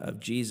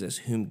of Jesus,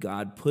 whom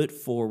God put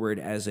forward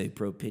as a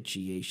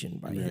propitiation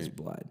by his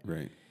blood.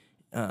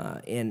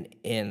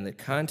 And the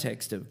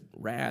context of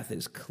wrath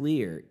is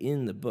clear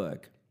in the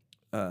book.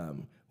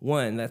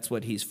 One, that's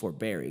what he's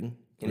forbearing.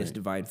 In his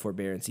divine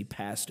forbearance, he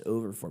passed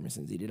over former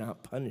sins. He did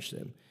not punish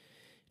them.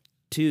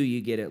 Two,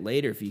 you get it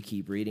later if you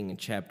keep reading in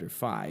chapter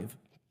 5,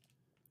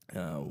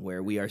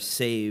 where we are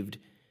saved.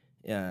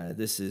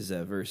 This is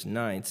verse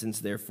 9.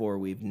 Since therefore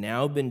we've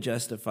now been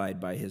justified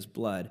by his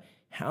blood,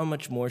 how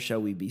much more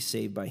shall we be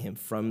saved by him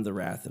from the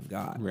wrath of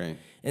God?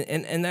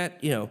 And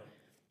that,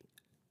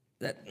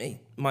 that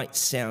might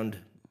sound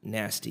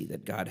nasty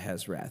that God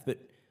has wrath.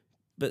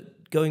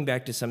 But going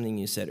back to something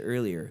you said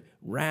earlier,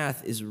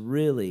 wrath is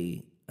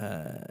really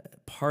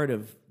part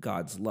of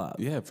God's love.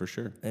 Yeah, for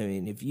sure. I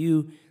mean, if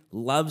you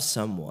love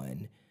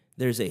someone,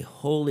 there's a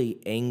holy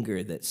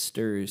anger that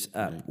stirs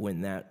up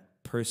when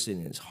that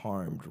person is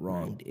harmed,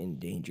 wronged, in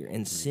danger.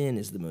 And sin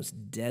is the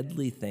most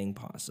deadly thing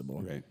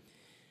possible.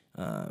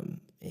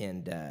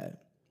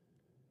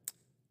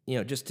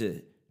 Just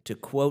to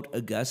quote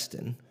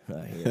Augustine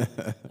here,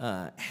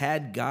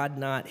 had God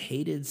not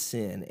hated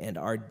sin and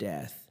our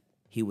death,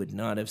 he would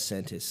not have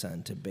sent his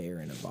Son to bear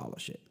and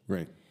abolish it.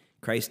 Right.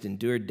 Christ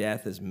endured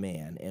death as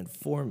man and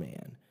for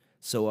man,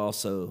 so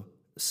also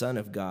Son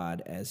of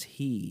God as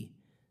he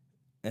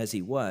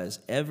was,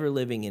 ever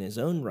living in his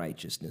own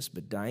righteousness,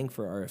 but dying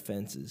for our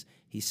offenses,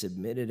 he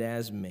submitted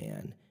as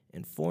man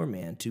and for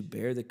man to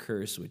bear the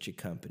curse which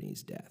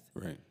accompanies death.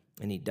 Right.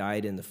 And he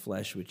died in the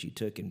flesh which he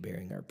took in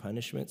bearing our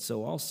punishment,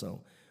 so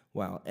also,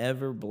 while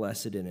ever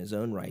blessed in his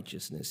own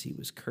righteousness, he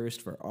was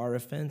cursed for our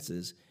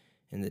offenses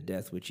in the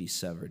death which he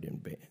suffered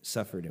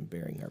in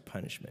bearing our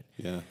punishment.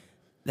 Yeah.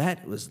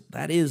 That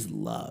is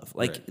love.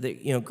 Like,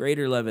 right.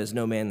 Greater love has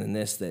no man than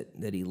this,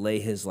 that he lay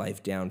his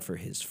life down for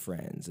his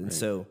friends. And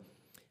so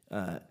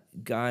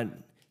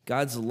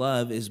God's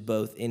love is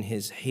both in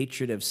his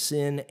hatred of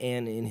sin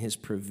and in his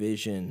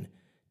provision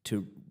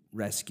to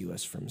rescue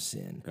us from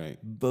sin. Right.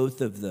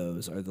 Both of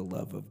those are the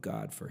love of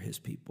God for his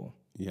people.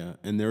 Yeah,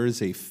 and there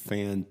is a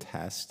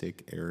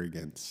fantastic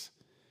arrogance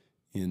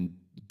in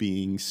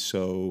being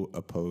so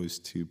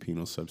opposed to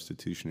penal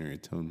substitutionary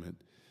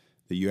atonement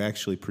that you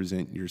actually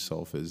present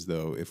yourself as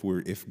though if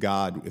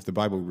the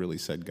Bible really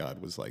said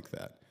God was like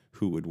that,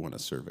 who would want to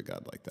serve a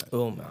God like that?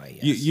 Oh my,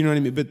 yes. You know what I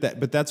mean?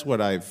 But that's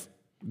what a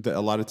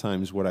lot of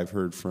times what I've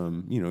heard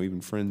from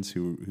even friends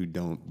who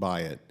don't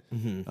buy it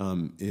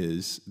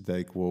is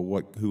like,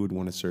 well, who would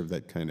want to serve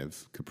that kind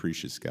of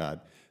capricious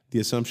God? The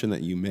assumption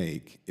that you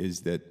make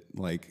is that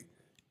like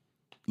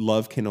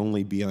love can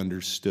only be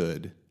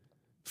understood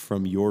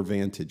from your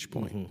vantage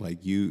point,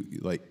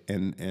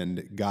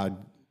 and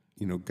God.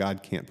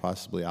 God can't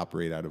possibly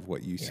operate out of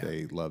what you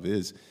say love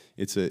is.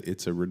 It's a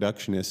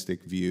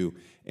reductionistic view,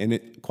 and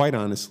it, quite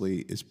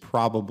honestly, is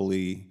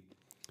probably,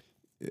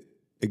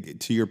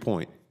 to your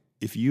point,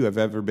 if you have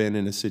ever been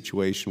in a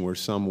situation where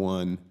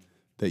someone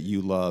that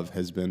you love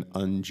has been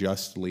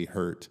unjustly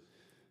hurt,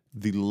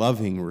 the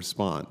loving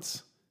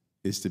response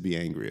is to be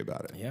angry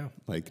about it. Yeah.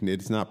 Like,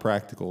 it's not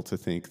practical to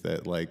think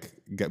that, like,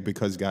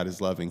 because God is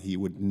loving, he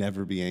would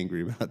never be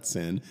angry about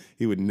sin.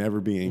 He would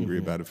never be angry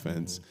about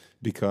offense,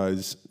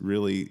 because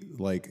really,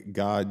 like,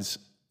 God's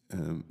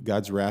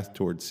wrath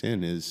towards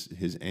sin is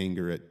his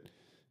anger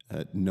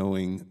at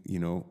knowing,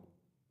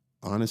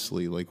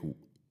 honestly, like,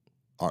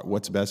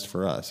 what's best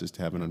for us is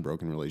to have an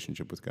unbroken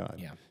relationship with God.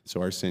 Yeah.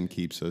 So our sin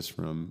keeps us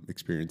from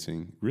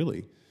experiencing,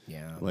 really,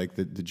 like,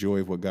 the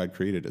joy of what God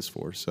created us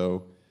for.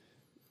 So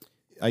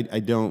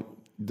again,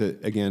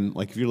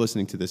 like, if you're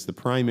listening to this,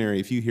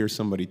 if you hear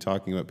somebody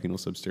talking about penal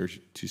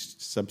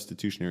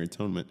substitutionary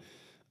atonement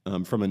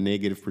from a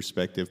negative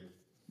perspective,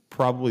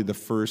 probably the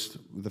first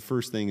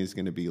thing is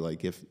going to be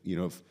like, if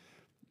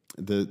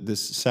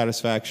this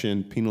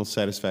penal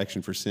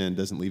satisfaction for sin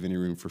doesn't leave any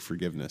room for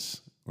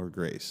forgiveness or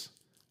grace.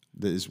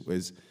 That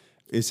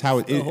is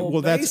how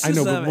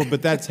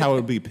but that's how it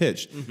would be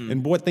pitched.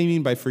 And what they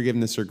mean by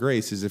forgiveness or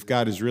grace is if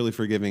God is really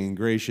forgiving and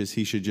gracious,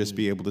 he should just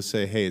be able to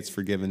say, hey, it's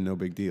forgiven, no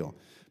big deal.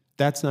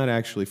 That's not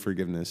actually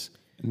forgiveness,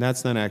 and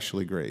that's not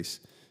actually grace.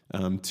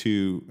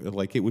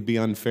 It would be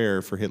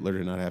unfair for Hitler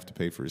to not have to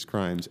pay for his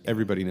crimes.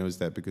 Everybody knows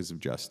that because of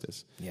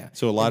justice. Yeah.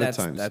 So a lot of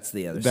times that's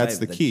the other that's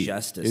side. The key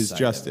justice is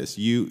justice.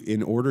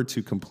 In order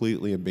to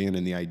completely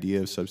abandon the idea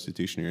of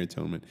substitutionary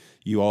atonement,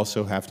 you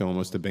also have to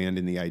almost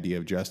abandon the idea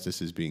of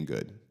justice as being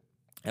good.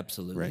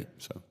 Absolutely. Right.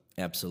 So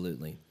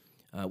absolutely,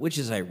 which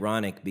is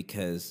ironic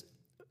because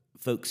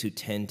folks who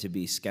tend to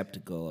be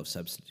skeptical of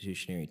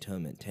substitutionary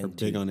atonement tend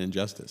to big on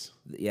injustice.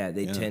 Yeah,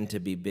 they tend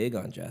to be big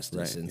on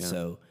justice, right, and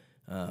so.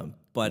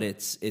 But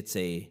it's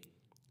a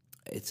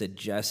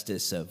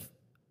justice of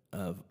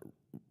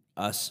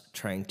us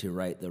trying to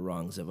right the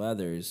wrongs of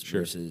others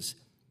versus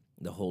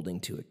the holding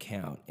to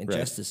account, and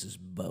justice is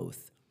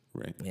both.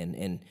 Right.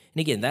 And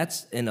again,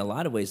 that's in a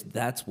lot of ways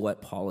that's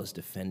what Paul is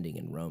defending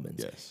in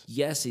Romans.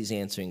 Yes, he's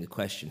answering the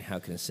question: how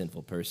can a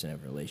sinful person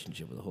have a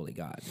relationship with a holy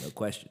God? No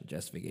question,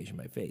 justification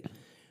by faith.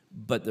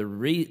 But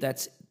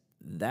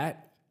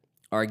that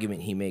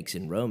argument he makes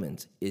in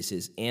Romans is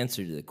his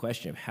answer to the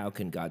question of how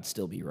can God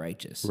still be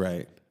righteous?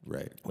 Right.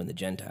 When the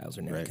Gentiles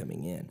are now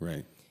coming in.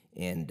 Right.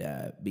 And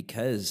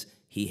because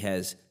he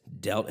has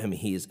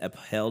he has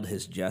upheld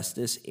his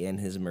justice and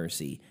his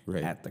mercy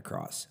at the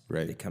cross.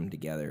 Right. They come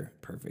together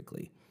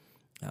perfectly.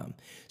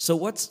 So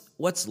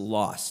what's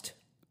lost?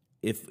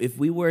 If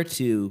we were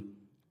to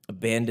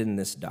abandon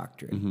this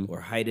doctrine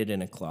or hide it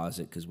in a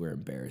closet because we're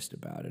embarrassed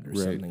about it or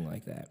something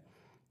like that,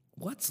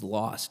 what's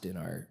lost in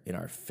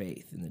our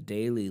faith, in the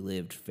daily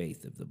lived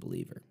faith of the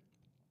believer?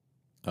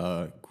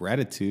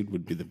 Gratitude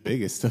would be the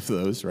biggest of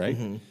those,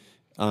 right?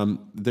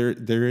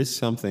 There is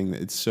something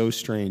that's so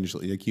strange,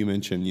 like you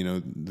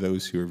mentioned,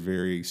 those who are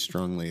very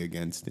strongly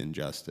against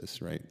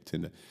injustice, right?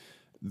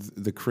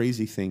 The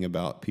crazy thing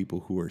about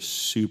people who are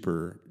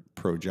super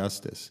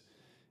pro-justice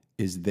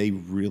is they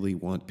really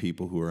want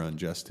people who are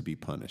unjust to be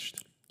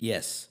punished.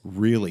 Yes.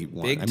 Really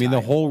want. Big I mean, the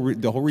whole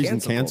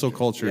reason Cancel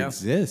culture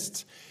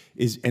exists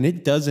and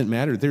it doesn't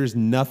matter. There's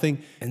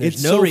nothing. And there's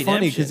it's no so redemption.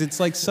 funny because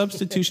it's like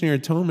substitutionary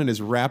atonement is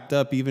wrapped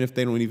up even if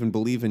they don't even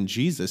believe in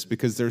Jesus,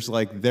 because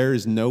there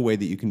is no way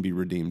that you can be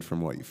redeemed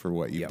from what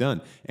you've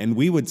done. And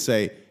we would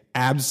say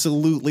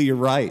absolutely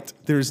right.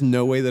 There's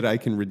no way that I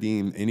can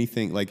redeem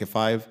anything. Like if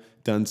I've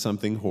done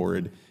something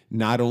horrid,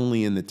 not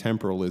only in the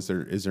temporal is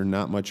there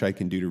not much I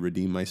can do to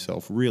redeem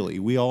myself. Really,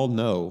 we all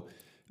know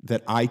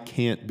that I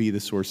can't be the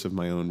source of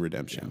my own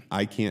redemption. Yeah.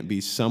 I can't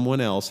be.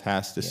 Someone else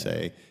has to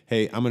say,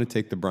 "Hey, I'm going to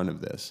take the brunt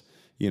of this."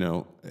 You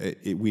know,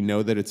 we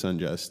know that it's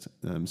unjust.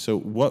 So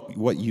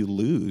what you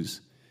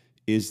lose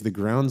is the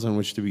grounds on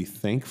which to be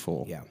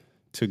thankful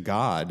to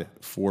God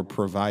for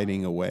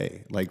providing a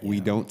way. Like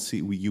you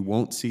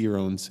won't see your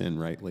own sin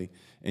rightly,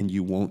 and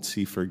you won't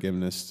see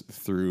forgiveness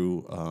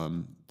through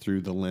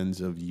the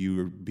lens of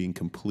you being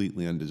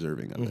completely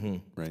undeserving of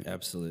it. Right?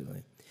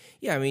 Absolutely.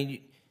 Yeah, I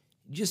mean,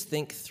 just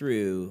think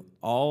through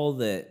all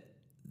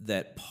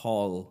that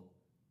Paul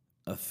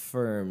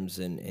affirms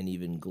and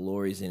even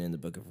glories in the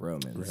book of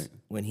Romans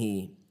when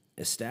he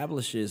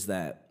establishes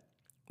that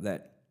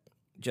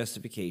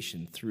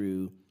justification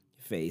through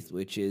faith,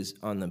 which is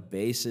on the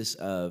basis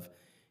of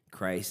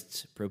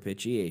Christ's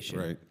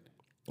propitiation,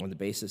 on the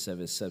basis of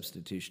his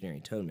substitutionary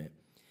atonement.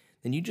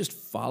 Then you just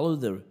follow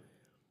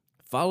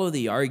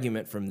the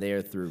argument from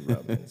there through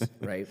Romans,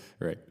 right?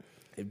 Right.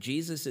 If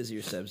Jesus is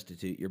your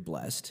substitute, you're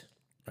blessed,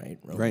 right?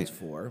 Romans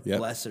 4. Yep.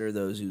 Blessed are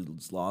those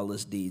whose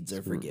lawless deeds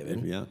are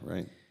forgiven. Yeah,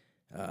 right.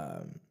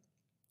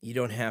 You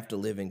don't have to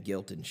live in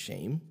guilt and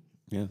shame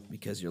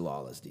because your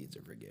lawless deeds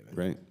are forgiven.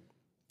 Right.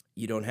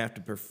 You don't have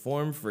to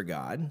perform for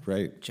God.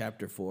 Right.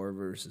 Chapter 4,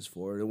 verses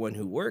 4. The one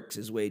who works,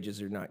 his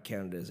wages are not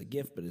counted as a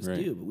gift, but as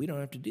due. But we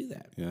don't have to do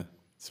that. Yeah,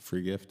 it's a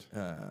free gift.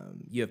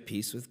 You have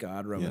peace with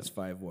God, Romans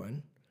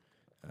 5:1.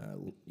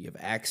 You have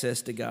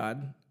access to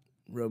God,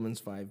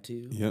 Romans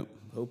 5:2. Yep.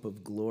 Hope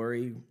of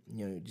glory.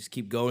 You know, just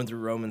keep going through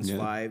Romans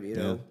 5. You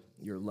know,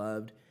 you're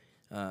loved.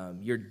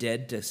 You're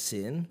dead to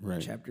sin,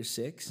 chapter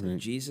 6. Right.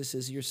 Jesus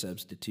is your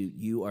substitute.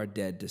 You are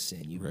dead to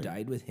sin. You've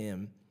died with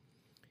him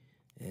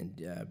and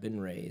been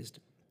raised,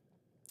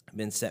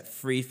 been set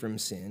free from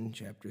sin,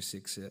 chapter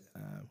 6,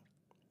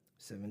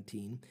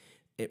 17.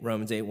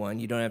 Romans 8:1.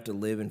 You don't have to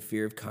live in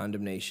fear of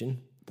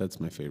condemnation. That's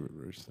my favorite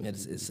verse.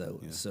 It's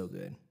so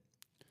good.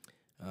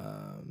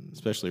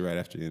 Especially right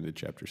after the end of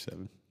chapter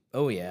 7.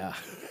 Oh, yeah.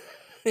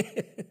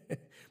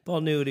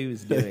 Paul knew what he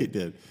was doing. He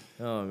did.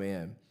 Oh,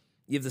 man.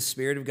 You have the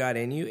Spirit of God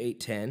in you,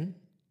 8:10.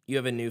 You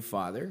have a new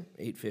Father,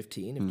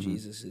 8:15. If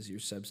Jesus is your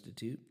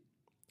substitute,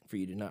 for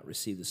you to not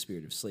receive the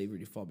spirit of slavery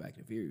to fall back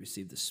into fear, you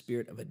receive the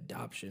spirit of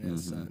adoption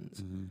as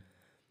sons.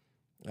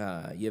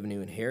 You have a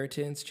new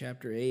inheritance,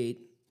 chapter 8.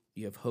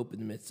 You have hope in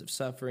the midst of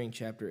suffering,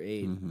 chapter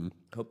 8.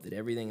 Hope that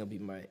everything will be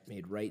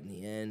made right in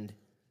the end,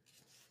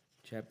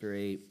 chapter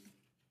 8.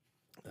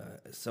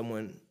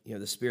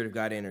 The Spirit of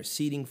God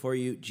interceding for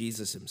you,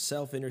 Jesus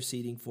himself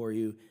interceding for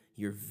you.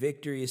 Your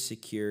victory is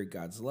secure.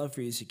 God's love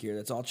for you is secure.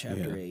 That's all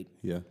chapter 8.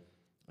 Yeah.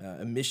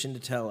 A mission to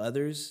tell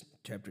others,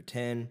 chapter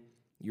 10.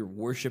 Your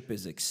worship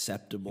is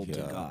acceptable to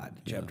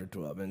God, chapter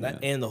 12.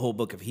 And the whole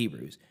book of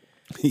Hebrews.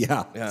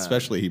 Yeah,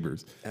 especially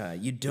Hebrews.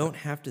 You don't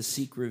have to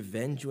seek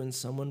revenge when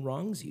someone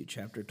wrongs you,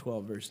 chapter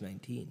 12, verse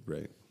 19.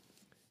 Right.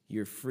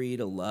 You're free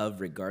to love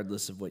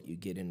regardless of what you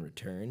get in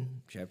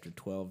return, chapter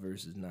 12,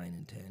 verses 9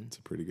 and 10. It's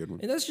a pretty good one.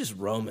 And that's just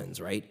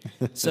Romans, right?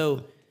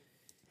 So,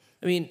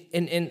 I mean,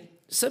 and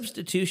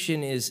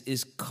substitution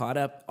is caught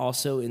up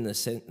also in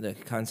the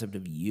concept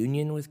of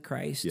union with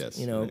Christ. Yes.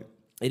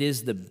 It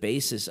is the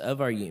basis of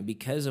our union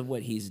because of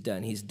what he's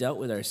done. He's dealt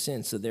with our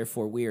sins, so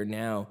therefore we are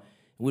now,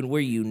 when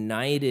we're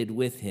united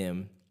with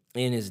him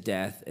in his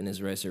death and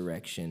his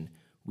resurrection,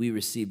 we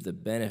receive the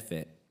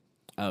benefit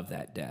of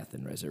that death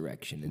and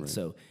resurrection. And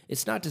so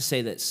it's not to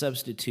say that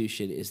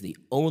substitution is the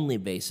only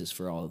basis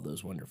for all of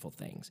those wonderful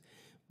things,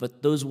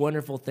 but those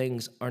wonderful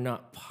things are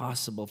not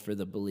possible for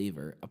the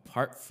believer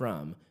apart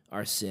from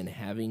our sin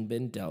having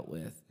been dealt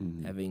with,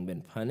 having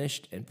been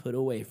punished and put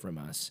away from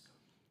us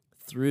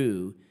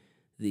through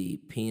the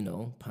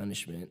penal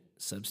punishment,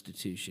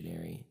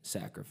 substitutionary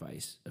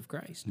sacrifice of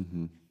Christ.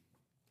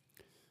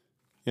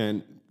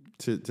 And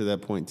to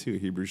that point too,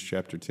 Hebrews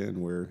chapter 10,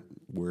 where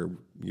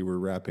you were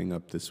wrapping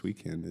up this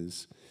weekend,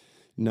 is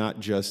not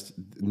just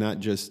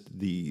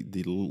the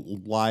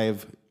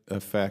live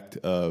effect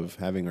of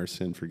having our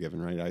sin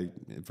forgiven, right?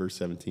 Verse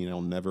 17,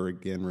 I'll never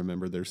again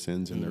remember their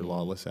sins and their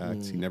lawless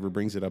acts. He never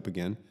brings it up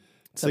again.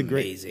 It's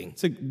amazing.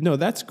 No,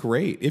 that's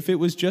great. If it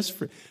was just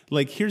for,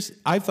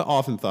 I've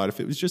often thought if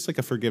it was just like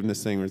a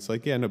forgiveness thing where it's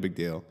like, yeah, no big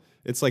deal.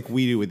 It's like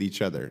we do with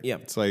each other. Yeah.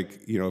 It's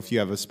like, if you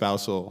have a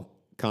spousal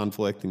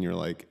conflict and you're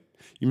like,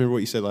 you remember what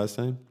you said last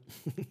time?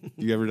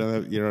 You ever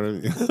done that? You know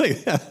what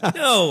I mean?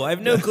 No, I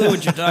have no clue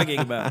what you're talking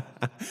about.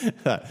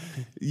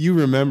 You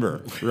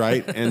remember,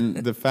 right? And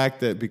the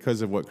fact that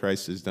because of what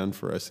Christ has done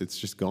for us, it's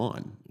just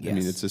gone. Yes. I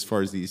mean, it's as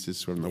far as the east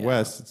is from the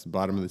west. It's the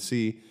bottom of the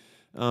sea.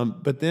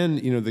 But then,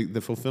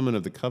 the fulfillment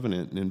of the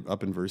covenant, and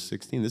up in verse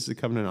 16, this is the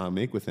covenant I'll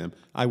make with them.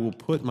 I will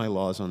put my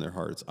laws on their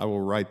hearts. I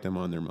will write them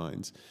on their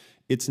minds.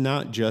 It's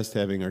not just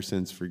having our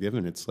sins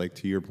forgiven. It's like,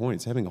 to your point,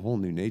 it's having a whole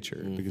new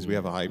nature because we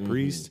have a high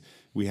priest.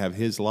 We have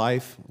his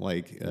life.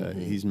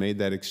 He's made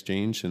that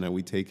exchange. So now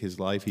we take his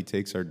life. He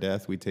takes our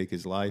death. We take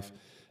his life.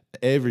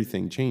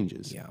 everything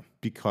changes Yeah.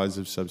 because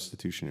of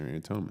substitutionary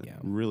atonement. Yeah. It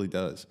really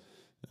does.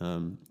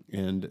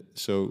 And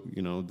so,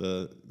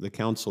 the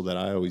counsel that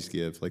I always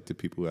give, like to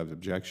people who have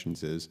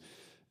objections, is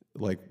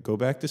like, go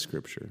back to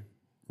Scripture,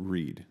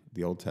 read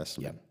the Old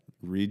Testament,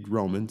 read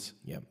Romans,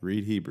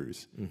 read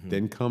Hebrews,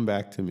 then come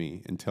back to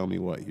me and tell me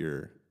what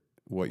your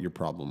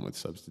problem with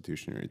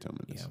substitutionary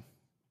atonement is.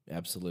 Yeah,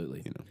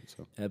 absolutely.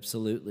 So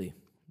Absolutely.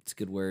 It's a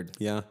good word.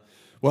 yeah.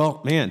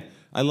 Well, man,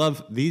 I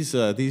love these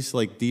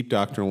like deep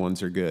doctrinal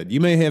ones are good. You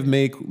may have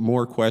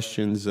more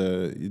questions.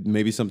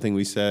 Maybe something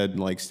we said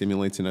like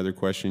stimulates another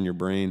question in your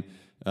brain.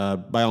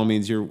 By all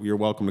means, you're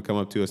welcome to come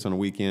up to us on a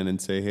weekend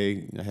and say,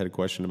 hey, I had a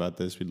question about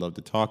this. We'd love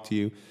to talk to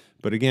you.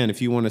 But again,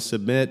 if you want to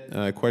submit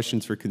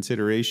questions for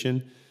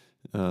consideration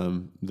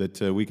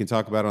that we can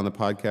talk about on the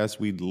podcast,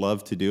 we'd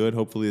love to do it.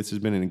 Hopefully this has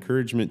been an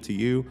encouragement to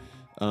you.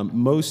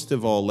 Most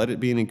of all, let it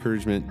be an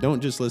encouragement.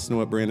 Don't just listen to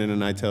what Brandon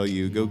and I tell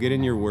you. Go get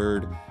in your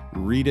word,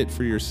 read it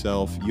for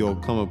yourself. You'll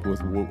come up with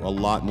a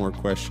lot more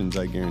questions,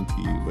 I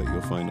guarantee you, but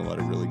you'll find a lot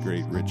of really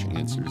great, rich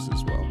answers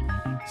as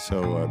well.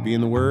 So be in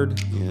the word,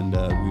 and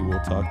we will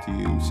talk to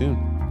you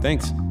soon.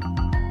 Thanks.